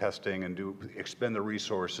do testing and expend the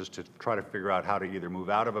resources to try to figure out how to either move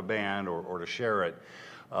out of a band or to share it.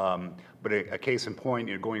 But a case in point,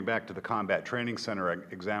 you know, going back to the Combat Training Center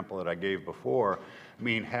example that I gave before, I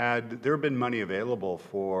mean, had there been money available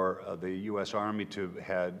for the U.S. Army to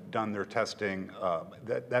had done their testing,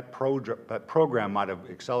 that program might have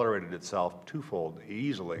accelerated itself twofold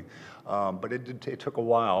easily. But it took a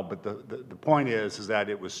while. But the point is that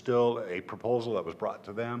it was still a proposal that was brought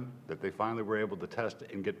to them, that they finally were able to test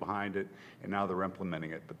it and get behind it, and now they're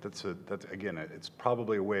implementing it. But that's again, it's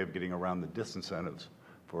probably a way of getting around the disincentives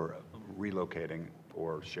for relocating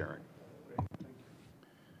or sharing.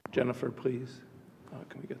 Jennifer, please.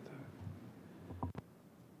 Can we get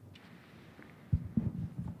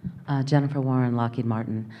that? Jennifer Warren, Lockheed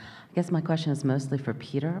Martin. I guess my question is mostly for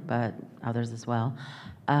Peter, but others as well.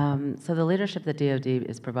 So the leadership that DoD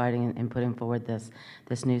is providing and putting forward this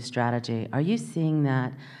new strategy, are you seeing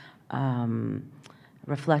that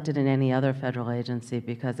reflected in any other federal agency?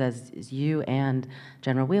 Because as you and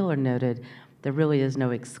General Wheeler noted, there really is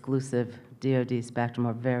no exclusive DoD spectrum,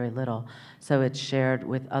 or very little. So it's shared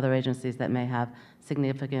with other agencies that may have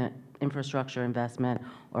significant infrastructure investment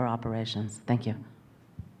or operations. Thank you.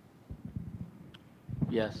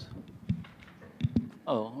 Yes.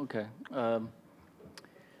 Oh, okay.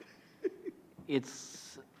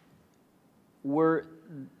 We're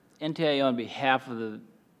NTIA on behalf of the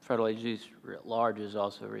federal agencies at large is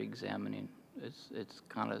also re-examining its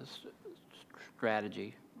kind of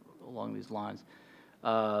strategy along these lines.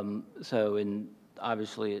 So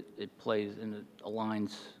obviously it plays and it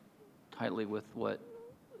aligns tightly with what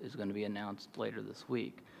is going to be announced later this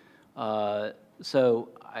week. So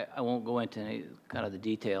I won't go into any kind of the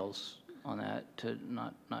details on that to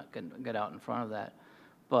not get out in front of that.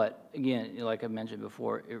 But again, like I mentioned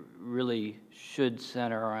before, it really should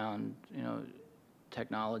center around, you know,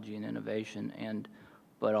 technology and innovation,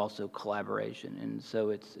 but also collaboration. And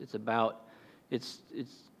so it's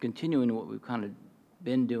continuing what we've kind of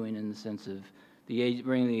been doing in the sense of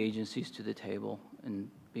bringing the agencies to the table and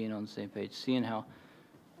being on the same page, seeing how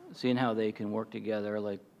they can work together,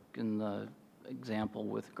 like in the example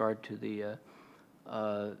with regard to the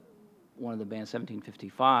one of the band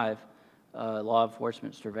 1755, law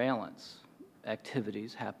enforcement surveillance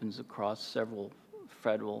activities happens across several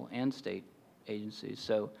federal and state agencies.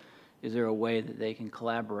 So is there a way that they can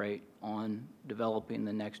collaborate on developing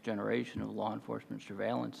the next generation of law enforcement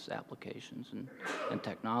surveillance applications and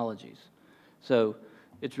technologies? So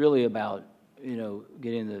it's really about, you know,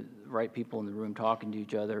 getting the right people in the room talking to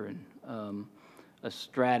each other, and a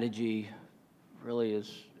strategy really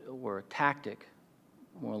is, or a tactic,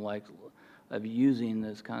 more like, of using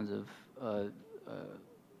those kinds of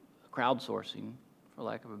crowdsourcing, for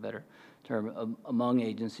lack of a better term, among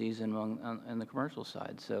agencies and on the commercial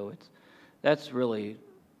side. So that's really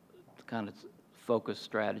the kind of focused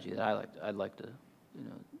strategy that I'd like to, you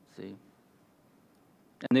know, see.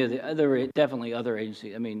 And there are the other, definitely other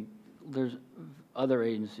agencies. I mean, there's other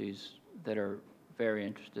agencies that are very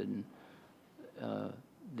interested in,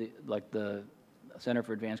 like the Center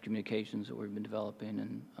for Advanced Communications that we've been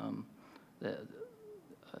developing, and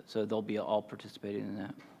so they'll be all participating in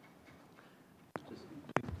that.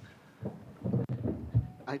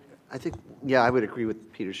 I think, yeah, I would agree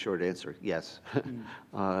with Peter's short answer, yes.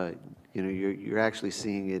 You know, you're actually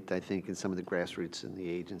seeing it, I think, in some of the grassroots in the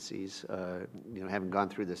agencies. You know, having gone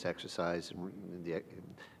through this exercise and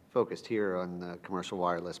focused here on commercial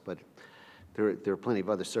wireless, but there are plenty of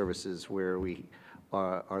other services where we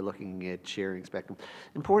are looking at sharing spectrum.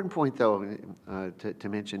 Important point, though, to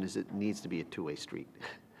mention is it needs to be a two-way street.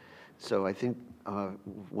 So I think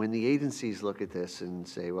when the agencies look at this and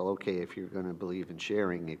say, well, okay, if you're going to believe in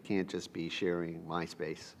sharing, it can't just be sharing my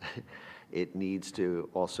space. It needs to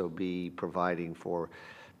also be providing for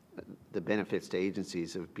the benefits to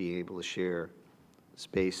agencies of being able to share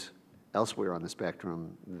space elsewhere on the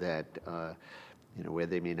spectrum that, you know, where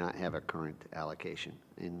they may not have a current allocation.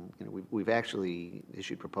 And, you know, we've actually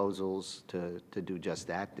issued proposals to do just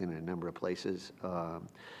that in a number of places.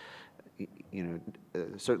 You know,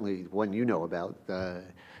 certainly one you know about,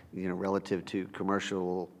 you know, relative to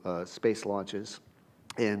commercial space launches.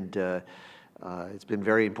 And it's been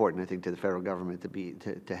very important, I think, to the federal government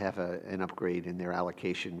to have an upgrade in their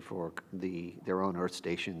allocation for their own Earth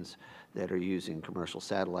stations that are using commercial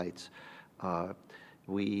satellites.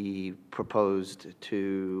 We proposed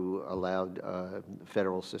to allow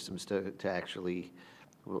federal systems to actually,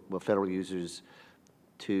 well, federal users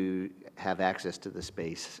to have access to the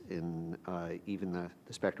space in even the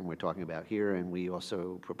spectrum we're talking about here, and we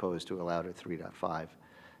also propose to allow it at 3.5.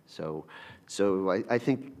 So I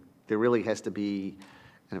think there really has to be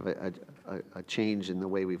kind of a change in the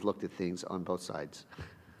way we've looked at things on both sides.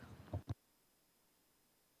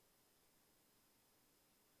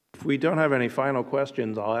 If we don't have any final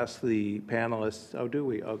questions, I'll ask the panelists. Oh, do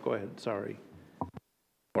we? Oh, go ahead. Sorry.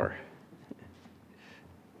 Or.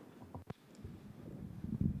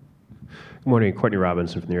 Good morning, Courtney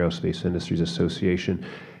Robinson from the Aerospace Industries Association.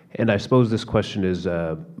 And I suppose this question is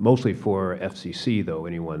mostly for FCC, though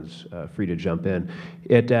anyone's free to jump in.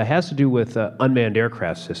 It has to do with unmanned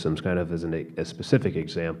aircraft systems, kind of as a specific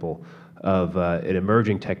example of an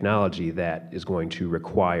emerging technology that is going to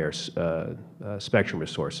require spectrum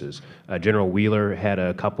resources. General Wheeler had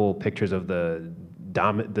a couple pictures of the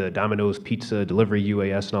Domino's pizza delivery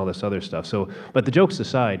UAS and all this other stuff. So, but the jokes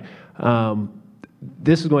aside,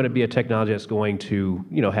 this is going to be a technology that's going to,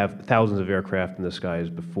 you know, have thousands of aircraft in the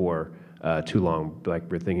skies before too long, like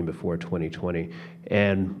we're thinking before 2020.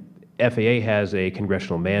 And FAA has a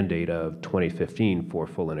congressional mandate of 2015 for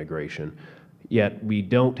full integration. Yet we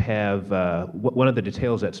don't have, one of the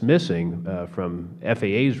details that's missing from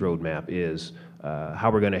FAA's roadmap is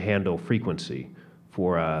how we're going to handle frequency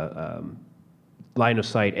for line of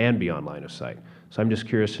sight and beyond line of sight. So I'm just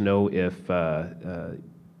curious to know if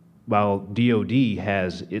while DoD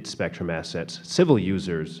has its spectrum assets, civil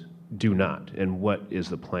users do not, and what is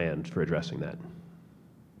the plan for addressing that?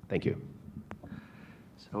 Thank you.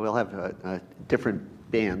 So we'll have different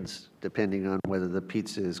bands depending on whether the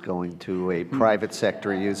pizza is going to a private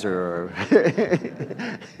sector user or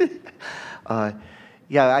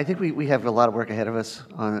yeah, I think we have a lot of work ahead of us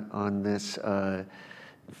on this.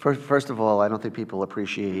 First of all, I don't think people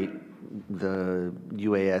appreciate the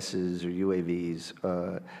UASs or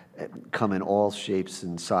UAVs come in all shapes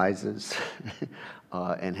and sizes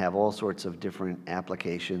and have all sorts of different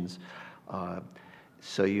applications.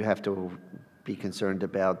 So you have to be concerned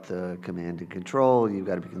about the command and control. You've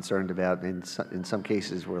got to be concerned about, in some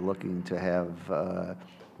cases, we're looking to have,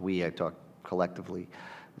 I talk collectively,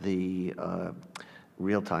 the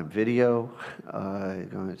real-time video.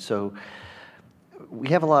 So we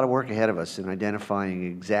have a lot of work ahead of us in identifying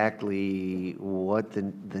exactly what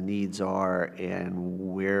the needs are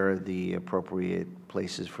and where the appropriate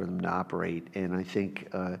places for them to operate. And I think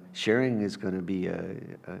sharing is going to be,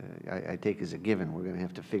 I take as a given. We're going to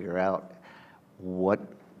have to figure out what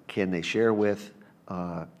can they share with.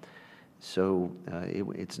 So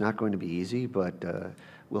it's not going to be easy, but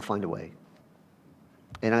we'll find a way.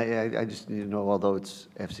 And I just need to know, although it's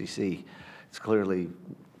FCC, it's clearly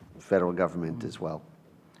federal government as well.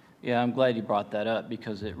 Yeah, I'm glad you brought that up,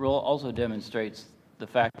 because it also demonstrates the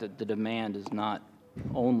fact that the demand is not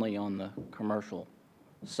only on the commercial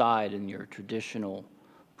side in your traditional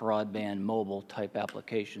broadband mobile type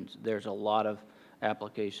applications. There's a lot of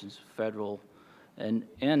applications, federal and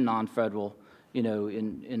non-federal, you know,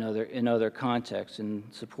 in other contexts, and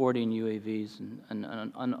supporting UAVs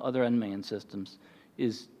and other unmanned systems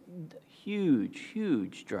is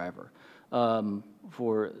huge driver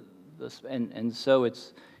for this, and so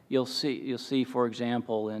it's you'll see, for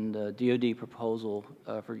example, in the DoD proposal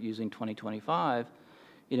for using 2025,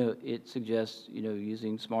 you know, it suggests, you know,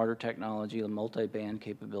 using smarter technology and multi-band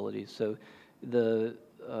capabilities. So the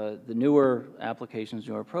newer applications,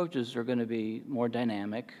 newer approaches are going to be more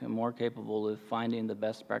dynamic and more capable of finding the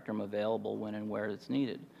best spectrum available when and where it's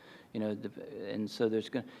needed. You know, and so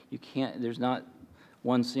there's not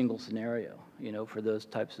one single scenario, you know, for those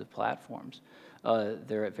types of platforms.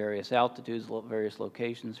 They're at various altitudes, various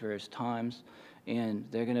locations, various times, and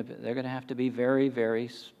they're going to have to be very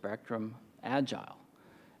spectrum agile.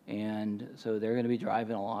 And so they're going to be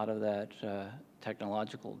driving a lot of that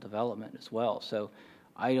technological development as well. So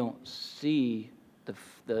I don't see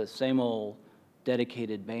the same old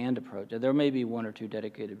dedicated band approach. There may be one or two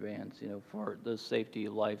dedicated bands, you know, for those safety,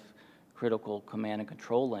 life, critical command and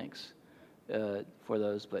control links for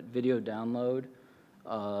those, but video download,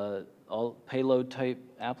 all payload type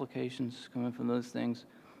applications coming from those things,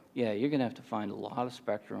 yeah, you're going to have to find a lot of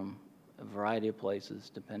spectrum, a variety of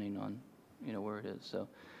places, depending on, you know, where it is. So.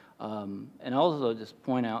 And also just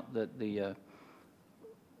point out that the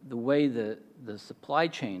way the supply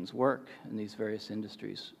chains work in these various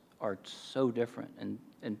industries are so different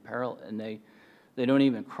and parallel, and they don't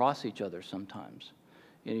even cross each other sometimes.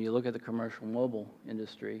 You know, you look at the commercial mobile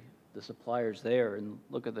industry, the suppliers there, and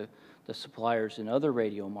look at the suppliers in other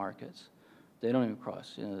radio markets, they don't even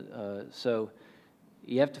cross. You know, so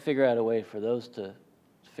you have to figure out a way for those to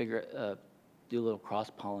do a little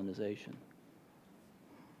cross-pollination.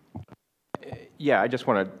 Yeah, I just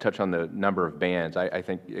want to touch on the number of bands. I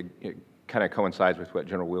think it kind of coincides with what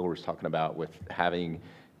General Wheeler was talking about, with having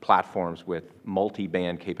platforms with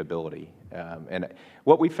multi-band capability. And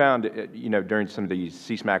what we found, you know, during some of these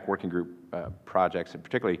CSMAC working group projects, and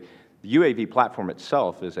particularly the UAV platform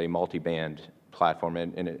itself is a multi-band platform,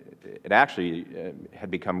 and it actually had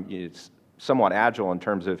become somewhat agile in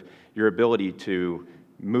terms of your ability to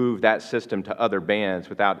move that system to other bands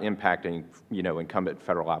without impacting, you know, incumbent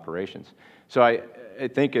federal operations. So I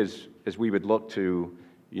think as we would look to,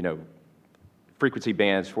 you know, frequency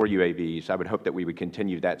bands for UAVs, I would hope that we would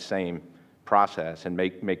continue that same process and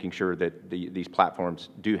making sure that these platforms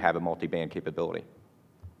do have a multi-band capability.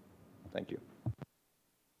 Thank you.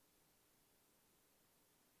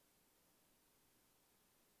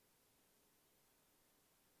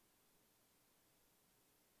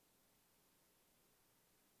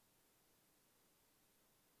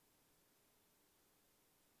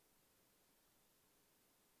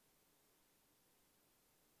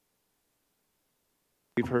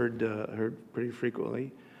 We've heard pretty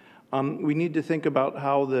frequently. We need to think about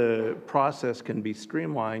how the process can be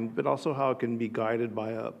streamlined, but also how it can be guided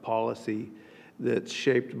by a policy that's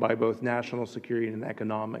shaped by both national security and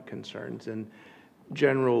economic concerns. And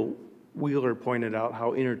General Wheeler pointed out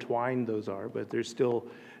how intertwined those are, but there's still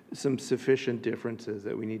some sufficient differences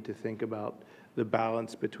that we need to think about the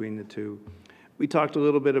balance between the two. We talked a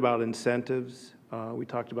little bit about incentives. We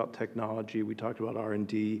talked about technology. We talked about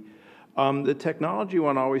R&D. The technology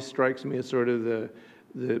one always strikes me as sort of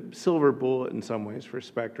the silver bullet in some ways for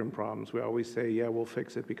spectrum problems. We always say, yeah, we'll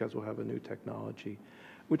fix it because we'll have a new technology,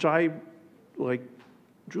 which like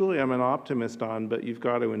Julie, I'm an optimist on, but you've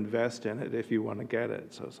got to invest in it if you want to get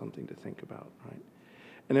it, so something to think about, right?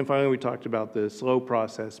 And then finally, we talked about the slow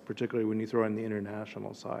process, particularly when you throw in the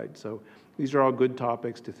international side. So these are all good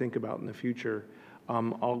topics to think about in the future.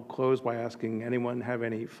 I'll close by asking anyone have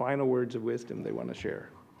any final words of wisdom they want to share.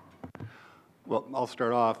 Well, I'll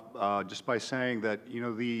start off just by saying that, you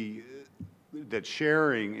know, that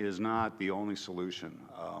sharing is not the only solution.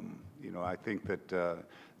 You know, I think that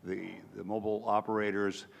the mobile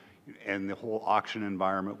operators and the whole auction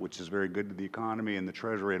environment, which is very good to the economy and the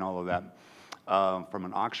Treasury and all of that, from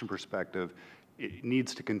an auction perspective, it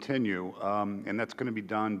needs to continue, and that's going to be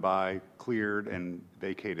done by cleared and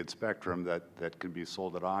vacated spectrum that can be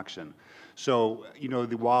sold at auction. So, you know,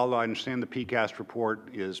 while I understand the PCAST report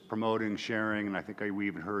is promoting sharing, and I think we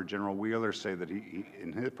even heard General Wheeler say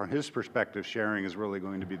that from his perspective, sharing is really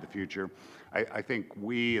going to be the future. I think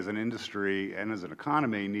we as an industry and as an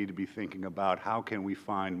economy need to be thinking about how can we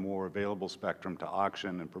find more available spectrum to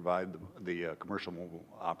auction and provide the commercial mobile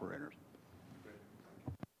operators.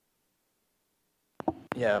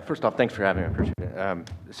 Yeah, first off, thanks for having me. I appreciate it.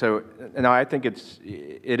 So, no, I think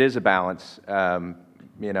it is a balance.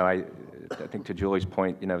 You know, I think to Julie's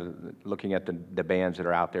point, you know, looking at the bands that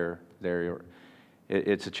are out there,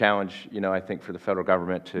 it's a challenge, you know, I think for the federal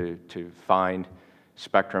government to find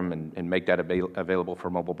spectrum and make that available for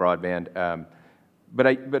mobile broadband. But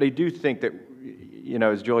I do think that, you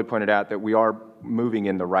know, as Julie pointed out, that we are moving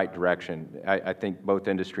in the right direction. I think both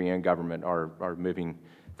industry and government are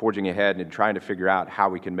forging ahead and trying to figure out how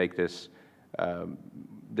we can make this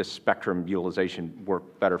spectrum utilization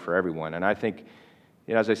work better for everyone. And I think,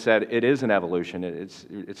 you know, as I said, it is an evolution.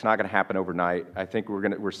 It's not going to happen overnight. I think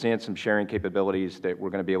we're seeing some sharing capabilities that we're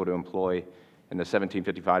going to be able to employ in the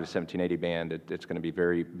 1755 to 1780 band. It's going to be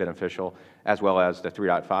very beneficial, as well as the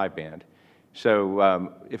 3.5 band. So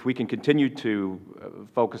if we can continue to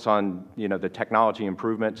focus on, you know, the technology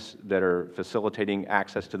improvements that are facilitating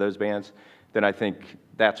access to those bands, then I think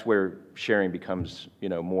that's where sharing becomes, you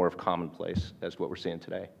know, more of commonplace as what we're seeing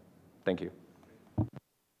today. Thank you.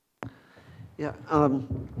 Yeah,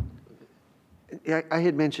 I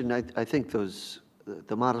had mentioned, I think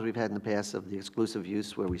the models we've had in the past of the exclusive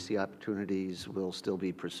use where we see opportunities will still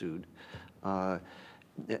be pursued. But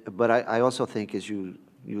I also think as you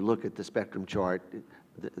look at the spectrum chart,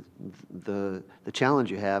 the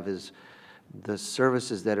challenge you have is the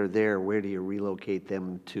services that are there, where do you relocate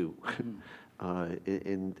them to?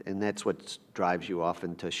 And that's what drives you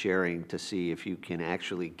often to sharing to see if you can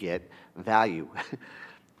actually get value.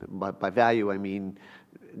 By value, I mean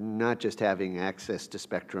not just having access to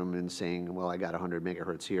spectrum and saying, well, I got 100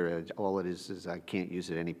 megahertz here. All it is I can't use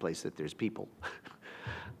it any place that there's people.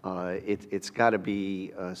 It's got to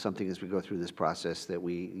be something as we go through this process that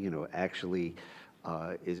we, you know, actually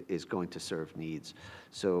is going to serve needs.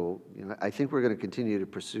 So, you know, I think we're going to continue to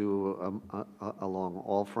pursue along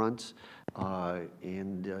all fronts,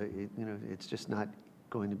 and you know, it's just not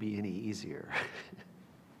going to be any easier.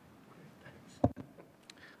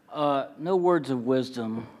 No words of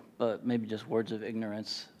wisdom, but maybe just words of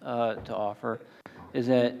ignorance to offer, is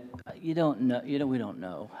that we don't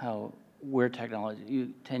know where technology,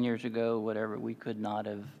 10 years ago, whatever, we could not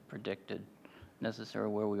have predicted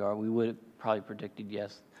necessarily where we are. We would have probably predicted,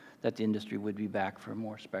 yes, that the industry would be back for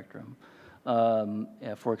more spectrum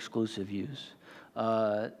for exclusive use.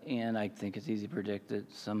 And I think it's easy to predict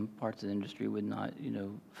that some parts of the industry would not, you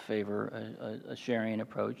know, favor a sharing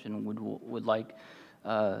approach and would like,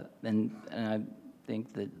 and I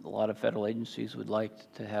think that a lot of federal agencies would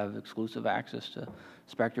like to have exclusive access to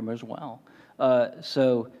spectrum as well.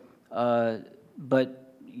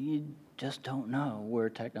 But you just don't know where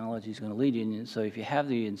technology is going to lead you. And so if you have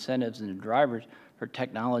the incentives and the drivers for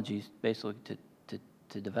technologies basically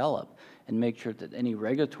to develop and make sure that any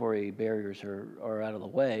regulatory barriers are out of the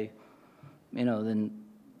way, you know, then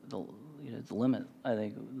the limit, I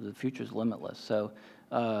think the future is limitless. So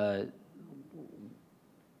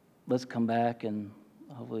let's come back in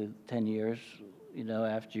hopefully 10 years, you know,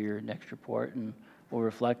 after your next report, and we'll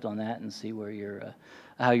reflect on that and see where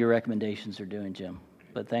how your recommendations are doing, Jim.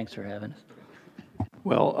 But thanks for having us.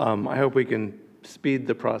 Well, I hope we can speed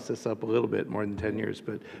the process up a little bit, more than 10 years,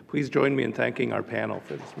 but please join me in thanking our panel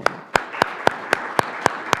for this morning.